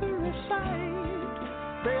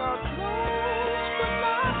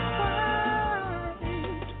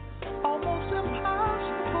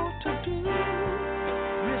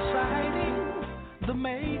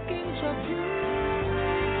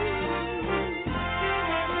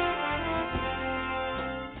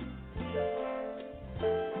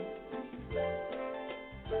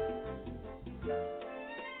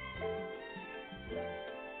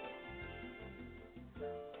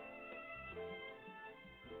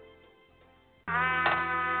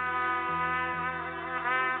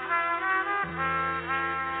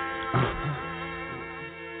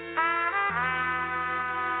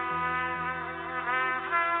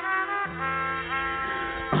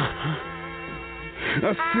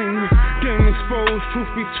cussing, game exposed,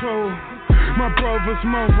 truth be told. My brother's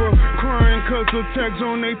mother crying cause the tags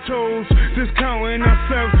on they toes. Discounting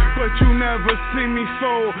ourselves, but you never see me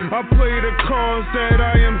fold. I play the cards that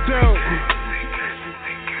I am dealt.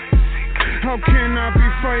 How can I be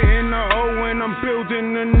fighting the old when I'm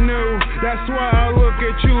building the new? That's why I look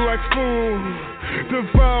at you like fool.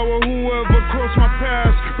 Devour whoever crossed my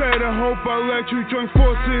path. Better hope I let you join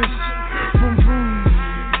forces. Vroom, vroom.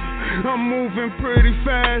 I'm moving pretty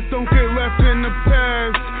fast, don't get left in the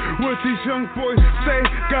past. What these young boys say,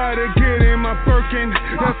 gotta get in my Birkin.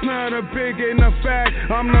 That's not a big enough fact.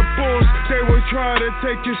 I'm the boss, they will try to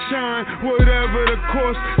take your shine, whatever the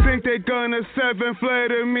cost. Think they gonna seven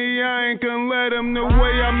flatter me, I ain't gonna let them. The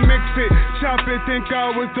way I mix it, chop it, think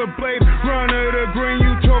I was the blade runner. The green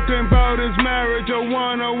you talking about is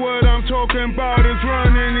marijuana. What I'm talking about is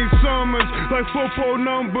running these summers like football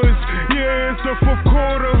numbers. Yeah, it's the fourth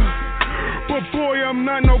quarter. But boy, I'm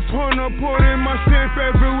not no punter, putting my stamp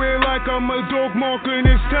everywhere like I'm a dog marking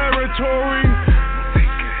his territory.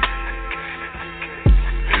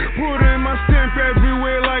 Putting my stamp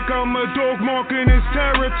everywhere like I'm a dog marking his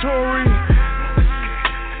territory.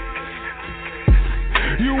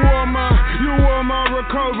 You are my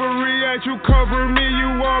recovery as you cover me.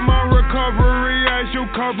 You are my recovery as you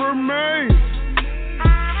cover me.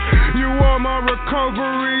 You are my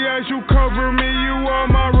recovery as you cover me. You are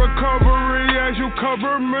my recovery as you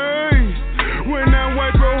cover me. When that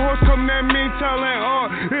white girl horse come at me telling, oh,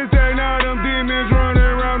 is that not them demons running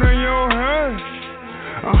around in your head?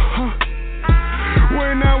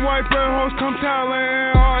 When that white girl horse come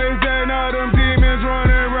telling, oh, is that not them demons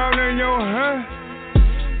running around in your head?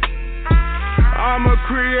 I'm a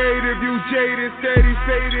creative, you jaded, steady,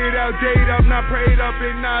 faded, outdated. I'm not prayed up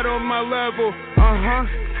and not on my level.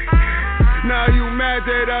 Now you mad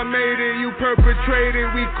that I made it, you perpetrated.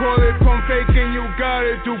 We call it pump faking, you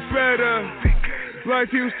gotta do better. Life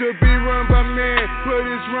used to be run by men, but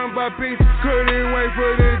it's run by beasts. Couldn't wait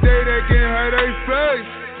for the day they can have their face.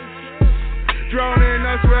 Drowning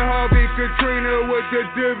us with Harvey Katrina, with the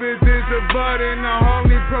dividends dividing. The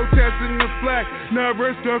homie protesting the flag,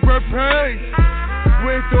 never stop her pace.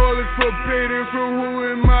 With all this forbidden fruit,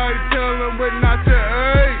 who am I to tell them what not to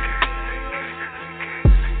eat?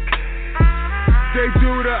 They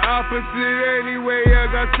do the opposite anyway,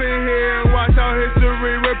 as I sit here and watch our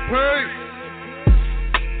history repeat.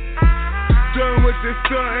 Done with the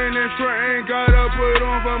stunting and frontin', gotta put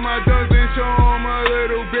on for my duns and show 'em a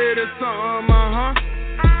little bit of something,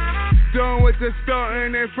 Done with the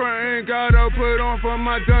stunting and frontin', gotta put on for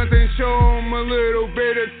my duns and show 'em a little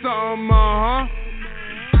bit of something,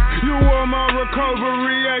 You are my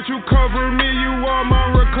recovery as you cover me. You are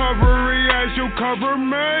my recovery as you cover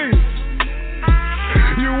me.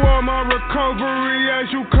 You are my recovery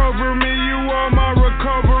as you cover me. You are my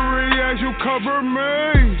recovery as you cover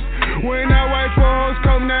me. When that white horse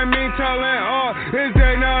come at me telling, oh, is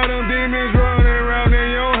that not them demons running around in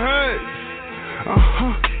your head?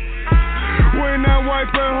 When that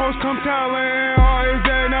white horse come telling, oh, is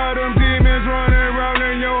that not them demons running around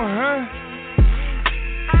in your head?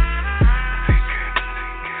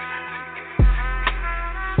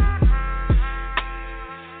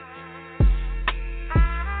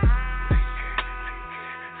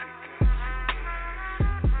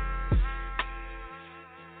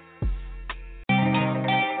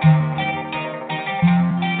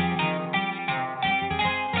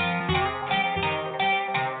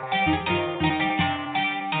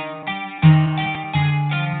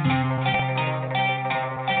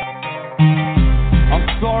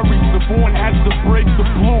 Born has to break the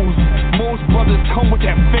blues. Most brothers come with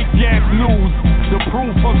that fake ass news. The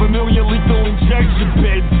proof of a million lethal injection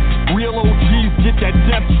beds. Real OGs get that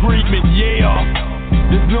death treatment, yeah.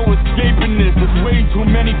 There's no escaping this. There's way too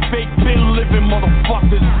many fake pen living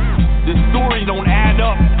motherfuckers. The story don't add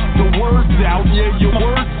up. The words out, yeah, your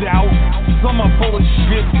words out. Some are full of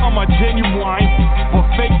shit, some are genuine, but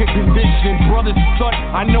fake a condition. Brothers stunt.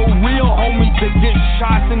 I know real homies that get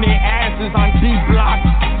shots in their asses on D-Block.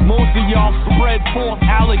 Most of y'all spread false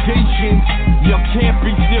allegations. You can't be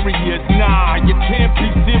serious, nah, you can't be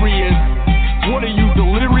serious. What are you,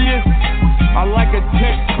 delirious? I like a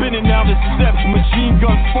tech spinning down the steps, machine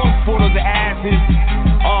gun funk for those asses.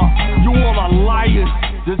 You all are liars.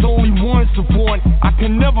 There's only one support. I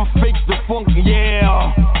can never fake the funk,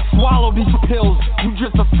 yeah. Swallow these pills, you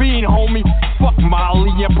just a fiend, homie. Fuck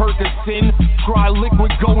Molly and Percocet. Try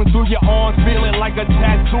liquid going through your arms, feeling like a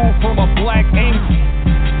tattoo from a black ink.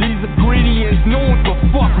 These ingredients, no one can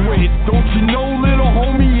fuck with. Don't you know, little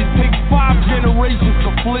homie, it takes 5 generations to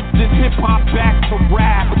flip this hip-hop back to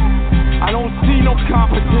rap. I don't see no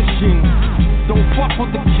competition. Don't fuck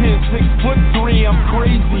with the kid, 6'3", I'm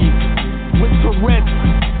crazy. With Tourette's,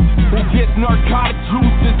 who gets narcotic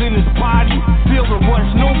juices in his body. Feel the rush,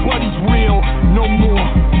 nobody's real no more.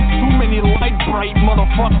 Too many light bright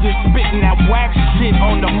motherfuckers spitting that wax shit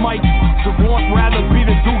on the mic. Savant rather be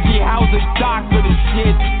the Doogie Howser doc for this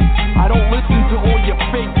shit. I don't listen to all your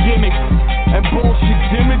fake gimmicks and bullshit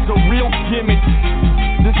gimmicks or real gimmicks.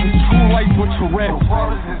 This is true life with Tourette's. So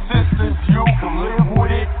brothers and sisters, you can live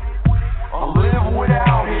with it or live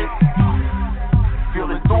without it. Feel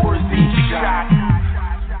the doors being shot.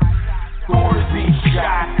 Doors being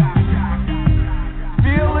shot.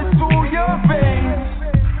 Feel it through your veins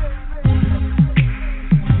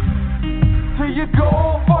till you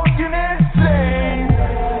go fucking insane.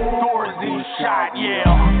 Doors being shot, yeah.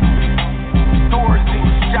 Doors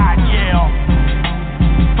being shot, yeah.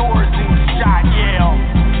 Doors being shot, yeah.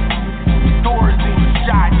 Doors being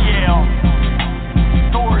shot, yeah.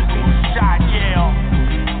 Doors being shot, yeah.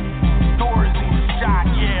 Doors being shot,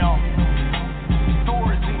 yeah.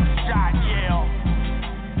 Doors being shot, yeah.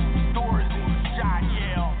 Doors being shot,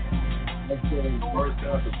 yeah. Doors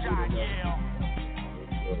being shot, yeah.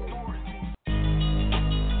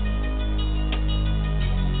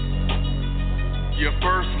 Your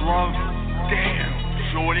first love, damn,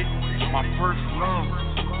 shorty, my first love.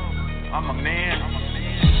 I'm a man,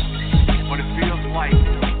 but it feels like,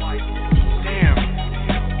 damn,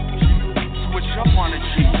 switch up on a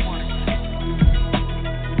G.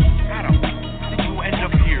 How did you end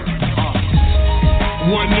up here?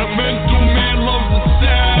 When a mental man loves a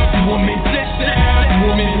sad woman,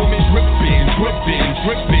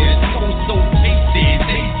 dripping, so tasty,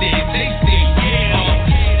 yeah.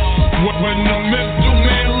 When a mental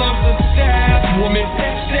man loves a sad woman,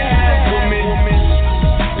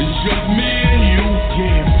 it's just me and you,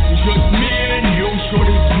 yeah. It's just me and you, short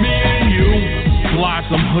it's me and you. Fly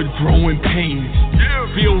some hood growing pains.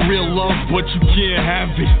 Feel real love, but you can't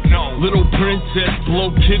have it. No. Little princess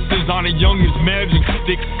blow kisses on a youngest magic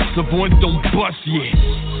stick. Savant don't bust yet.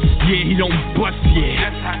 Yeah, he don't bust yet.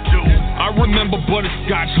 Yes, I do. I remember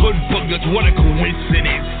butterscotch hood buggers, what a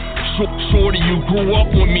coincidence. Shorty, you grew up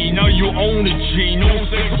with me, now you own a G. No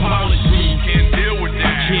apology. Can't deal with that.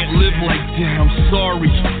 I can't live like that, I'm sorry.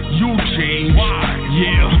 You changed. Why?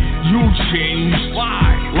 Yeah, you changed.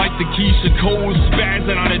 Why? Like the Keisha Cole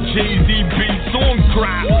spazzing on a Jay-Z beat song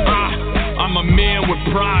cry. I'm a man with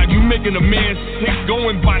pride. You making a man sick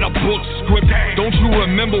going by the book script. Don't you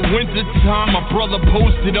remember winter time? My brother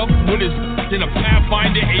posted up with his in a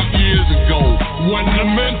Pathfinder 8 years ago. When the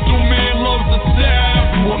mental man loves a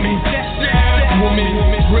sad woman,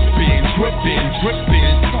 dripping,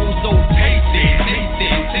 so tasty, yeah.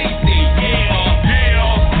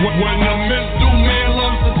 When the mental man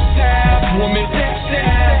loves a sad woman,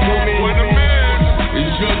 when a man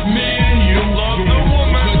is just me and you, love the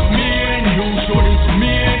woman, just me and you, short it's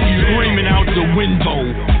me and you. Screaming out the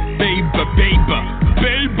window, baby.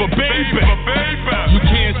 You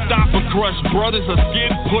can't stop a crush, brothers are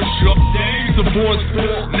scared push up. Savant's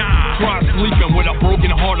fault, nah. Try sleeping with a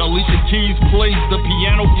broken heart. Alicia Keys plays the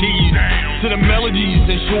piano keys to the melodies,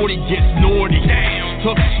 and shorty gets naughty.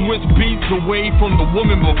 Took Swiss beats away from the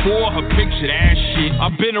woman before her pictured ass shit.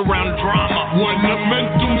 I've been around drama. When the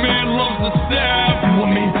mental man loves the sad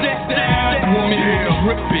woman,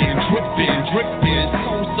 dripping,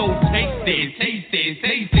 so tasty,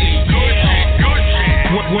 yeah.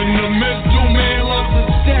 When the mental man loves a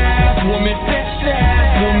sad woman,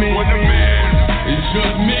 when the man is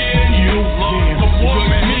just me and you, love the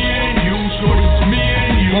woman, me and you, short it's me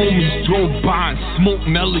and you. Homies drove by and smoked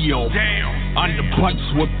Melio. Damn. On the butts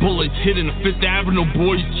with bullets hitting the 5th Avenue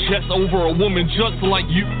boy's chest over a woman just like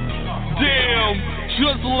you. Damn,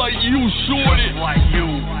 just like you, shorty. Just like you.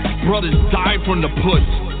 Brothers die from the puss.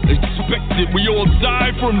 Expected, we all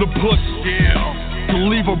die from the puss. Yeah. To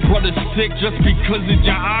leave a brother sick just because it's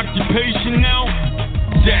your occupation now?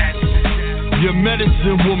 That's your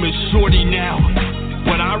medicine woman, shorty now.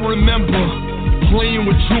 But I remember playing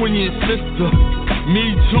with you and your sister.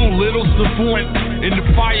 Me too, little Savant in the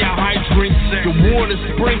fire hydrant. The water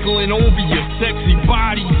sprinkling over your sexy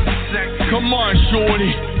body. Come on,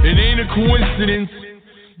 shorty, it ain't a coincidence.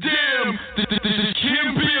 Damn, this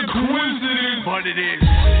can't be a coincidence. But it is.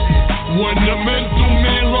 When the mental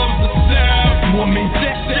man loves the sad woman,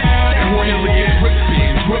 really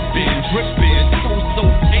dripping, so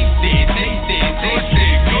tasty, yeah.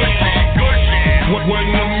 When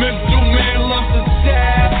the mental man loves the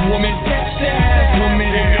sad woman,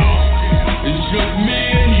 it's just me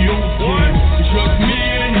and you. It's just me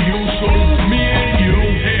and you, so it's me and you.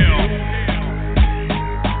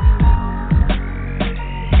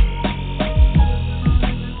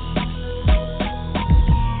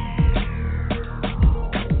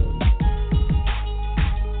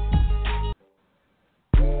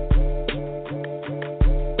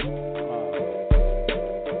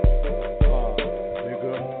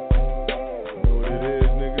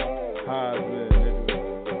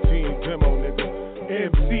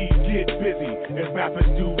 and rappers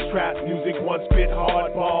do trap music. One spit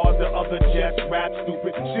hard bars, the other just rap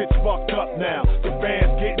stupid. Shit's fucked up now, the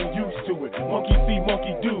fans getting used to it. Monkey see,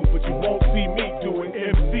 monkey do, but you won't see me do it.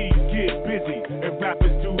 MCs get busy, and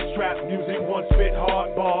rappers do trap music. One spit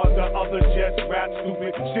hard bars, the other just rap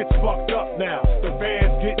stupid. Shit's fucked up now, the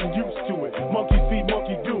fans getting used to it. Monkey see,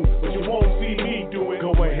 monkey do, but you won't see me do it.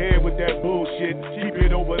 Go ahead with that bullshit, keep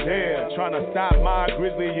it over there. Trying to stop my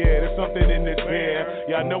grizzly, yeah, there's something in this bear.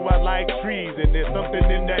 Y'all know I like trees, and there's something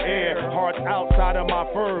in the air. Heart's outside of my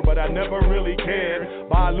fur, but I never really cared.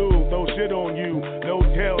 Balu, throw shit on you, no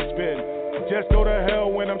tailspin. Just go to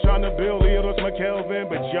hell when I'm trying to build Leonis McKelvin,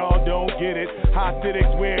 but y'all don't get it.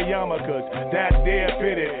 Hasidics wear yarmulkes, that's their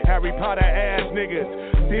fitted. Harry Potter ass niggas,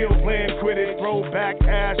 still playing Quidditch. Throwback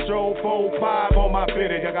Astro 4-5 on my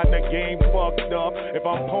fitted. Y'all got the game fucked up. If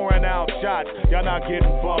I'm pouring out shots, y'all not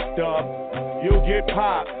getting fucked up. You'll get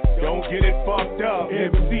popped, don't get it fucked up.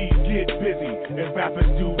 MCs get busy, and rappers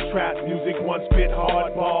do trap music. One spit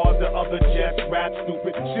hard bars, the other just rap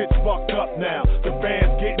stupid. Shit's fucked up now, the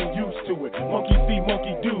fans getting used to it. Monkey see,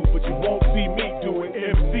 monkey do, but you won't see me do it.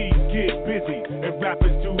 MCs get busy, and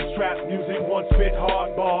rappers do trap music. One spit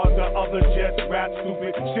hard bars, the other just rap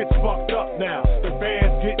stupid. Shit's fucked up now, the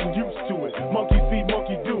fans getting used to it. Monkey see,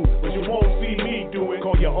 monkey do, but you won't see me do it.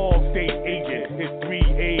 Call your all-state agent, it's 3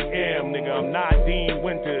 a.m. nigga, I'm not Dean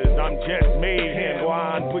Winters, I'm just mayhem. Go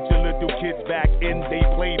on, put your little kids back in they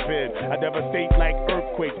playpen. I devastate like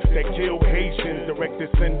earthquakes that kill Haitians. Direct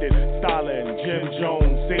descendant, Stalin, Jim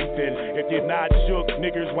Jones, Satan. If you're not shook,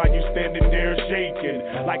 niggers, why you standing there shaking?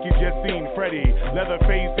 Like you just seen Freddy,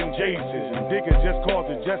 Leatherface, and Jason. Diggers just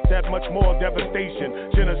causing just that much more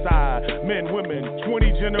devastation. Genocide, men, women,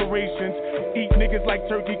 20 generations. Eat niggas like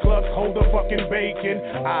turkey clubs, hold the fucking bacon.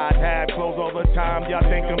 I'd have clothes all the time, y'all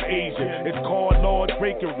think I'm Asian. It's called Lord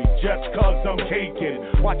Breakery, just cause I'm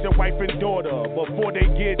caking. Watch your wife and daughter before they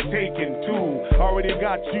get taken too. Already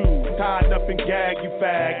got you tied up and gagged, you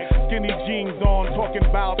fag. Skinny jeans on, talking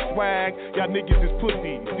about swag. Y'all niggas is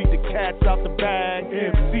pussy, see the cats out the bag.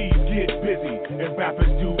 MCs get busy, and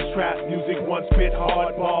rappers do trap music. One spit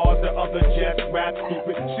hard bars, the other just rap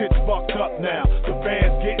stupid. Shit's fucked up now, the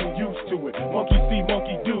fans getting used to it. Monkey see,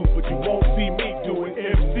 monkey do, but you won't see me do it.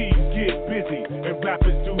 MCs get busy, and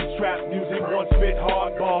rappers do trap music. One spit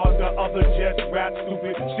hard bars, the other just rap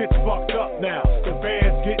stupid. Shit's fucked up now, the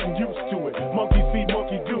fans getting used to it. Monkey see,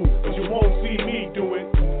 monkey do, but you won't see me do it.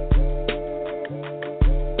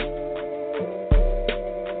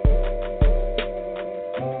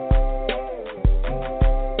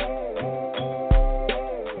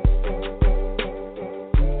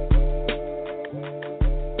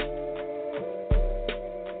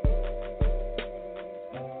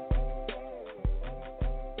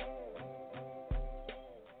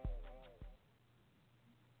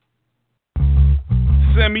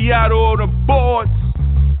 Send me out all the boards.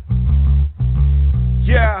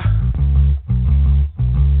 Yeah.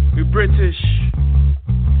 We British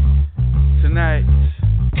tonight.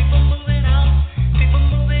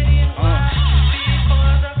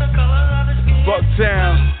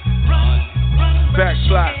 Bucktown,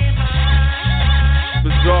 Backslot,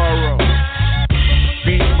 Bizarro,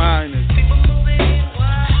 Beat Miners.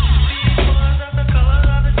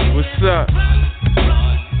 What's up?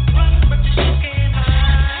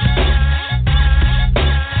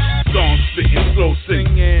 Slow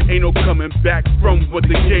singing, ain't no coming back from what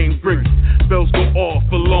the game brings. Bells go off,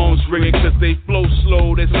 alarms ringing, cause they flow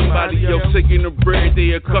slow. There's somebody else taking the bread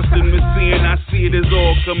they accustomed to seeing. I see it is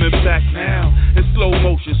all coming back now in slow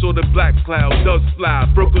motion, so the black cloud does fly.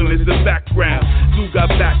 Brooklyn is the background. Dude got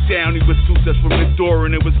back down, he was 2 steps from the door,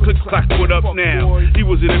 and it was click clack, what up now? He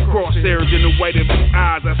was in the crosshairs, in the white of his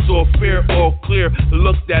eyes. I saw fear, all clear. The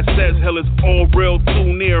look that says hell is all real,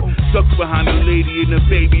 too near. Stuck behind the lady and the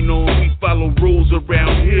baby, knowing we follow rules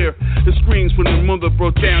around here. The screams from the mother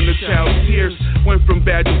brought down the child's tears. Went from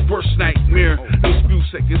bad to worst nightmare. Those few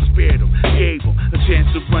seconds spared him, gave him a chance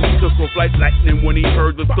to run. He took off like lightning when he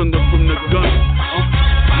heard the thunder from the gun.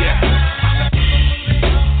 Yeah.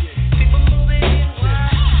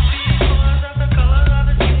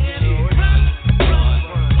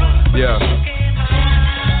 Yeah.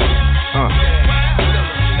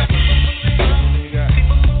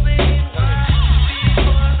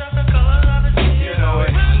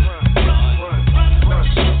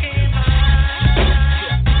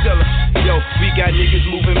 Got niggas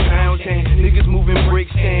moving pounds and niggas moving bricks,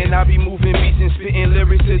 and I be moving beats and spitting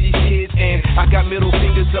lyrics to these kids. And I got middle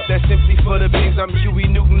fingers up, that's simply for the bigs. I'm Huey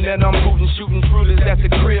Newton and I'm booting, shooting fruiters at the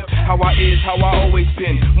crib. How I is, how I always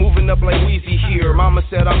been, moving up like Weezy here. Mama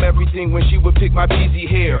said I'm everything when she would pick my peasy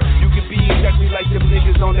hair. You could be exactly like them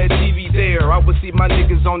niggas on that TV there. I would see my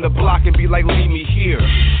niggas on the block and be like, leave me here.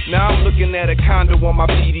 Now I'm looking at a condo on my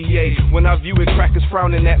PDA. When I view it, crackers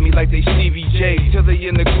frowning at me like they Stevie J. Till they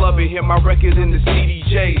in the club and hear my record in the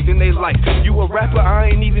CDJ. Then they like, you a rapper? I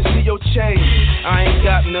ain't even see your chain. I ain't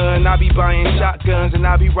got none. I be buying shotguns and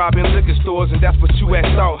I be robbing liquor stores, and that's what you ass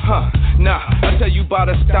thought, huh? Nah, I tell you about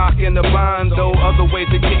a stock and a bond, though. Other ways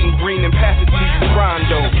of getting green and pass it to you,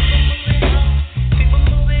 Rondo.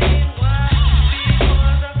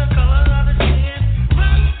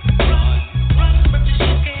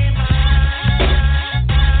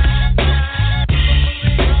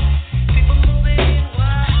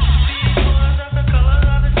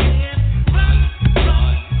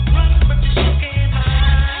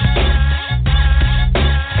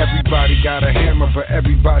 Got a hammer, but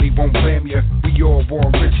everybody won't blame ya. We all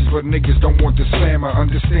want riches, but niggas don't want the slammer.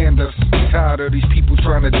 Understand us, tired of these people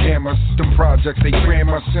trying to jam us. Them projects they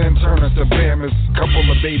cram us in, turn us to bammers. Couple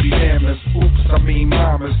of baby mamas, oops, I mean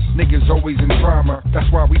mamas. Niggas always in drama, that's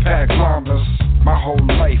why we pack llamas. My whole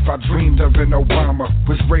life I dreamed of an Obama.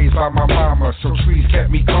 Was raised by my mama, so trees kept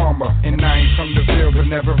me calmer. And I ain't from the Ville, but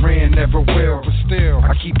never ran, never will. But still,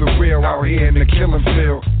 I keep it real out here in the killing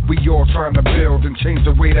field. We all trying to build and change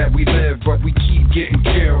the way that we live, but we keep getting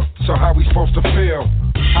killed. So how we supposed to feel?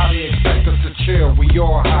 How they expect us to chill? We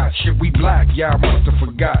all hot, shit we black, y'all must have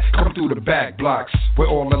forgot. Come through the back blocks, where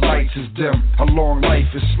all the lights is dim. A long life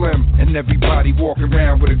is slim, and everybody walking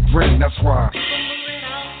around with a grin, that's why.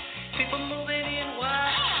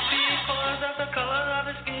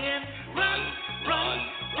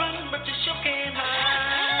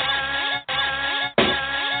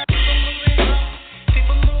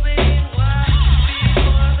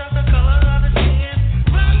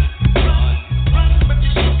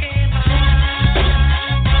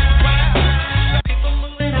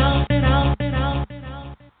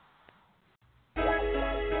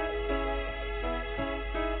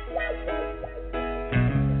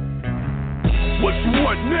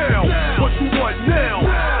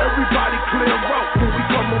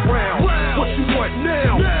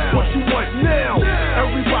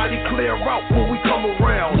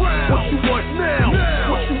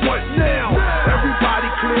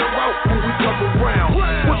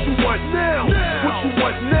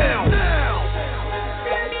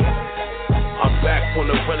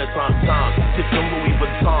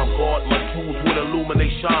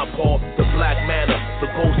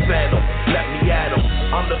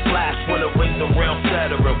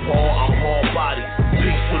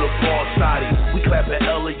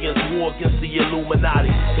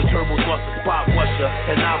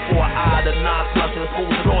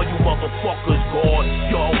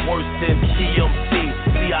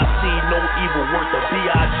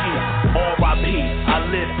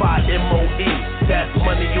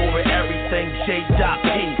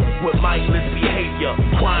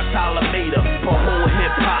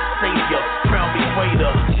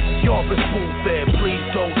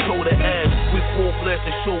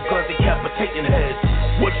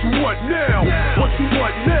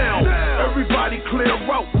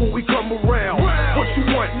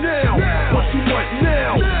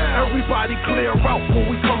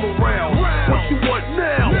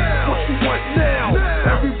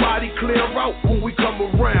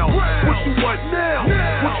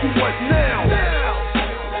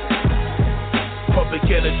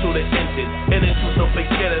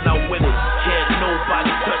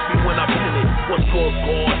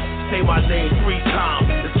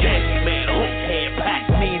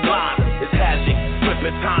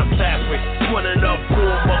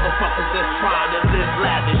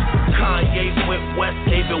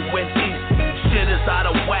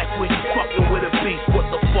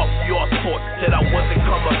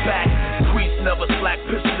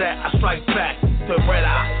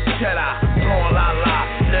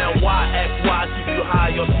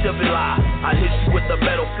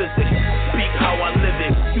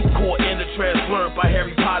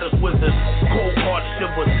 Cold heart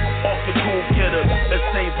shivers, off the cold getter. Let's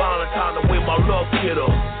say Valentine the way my love get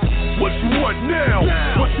her.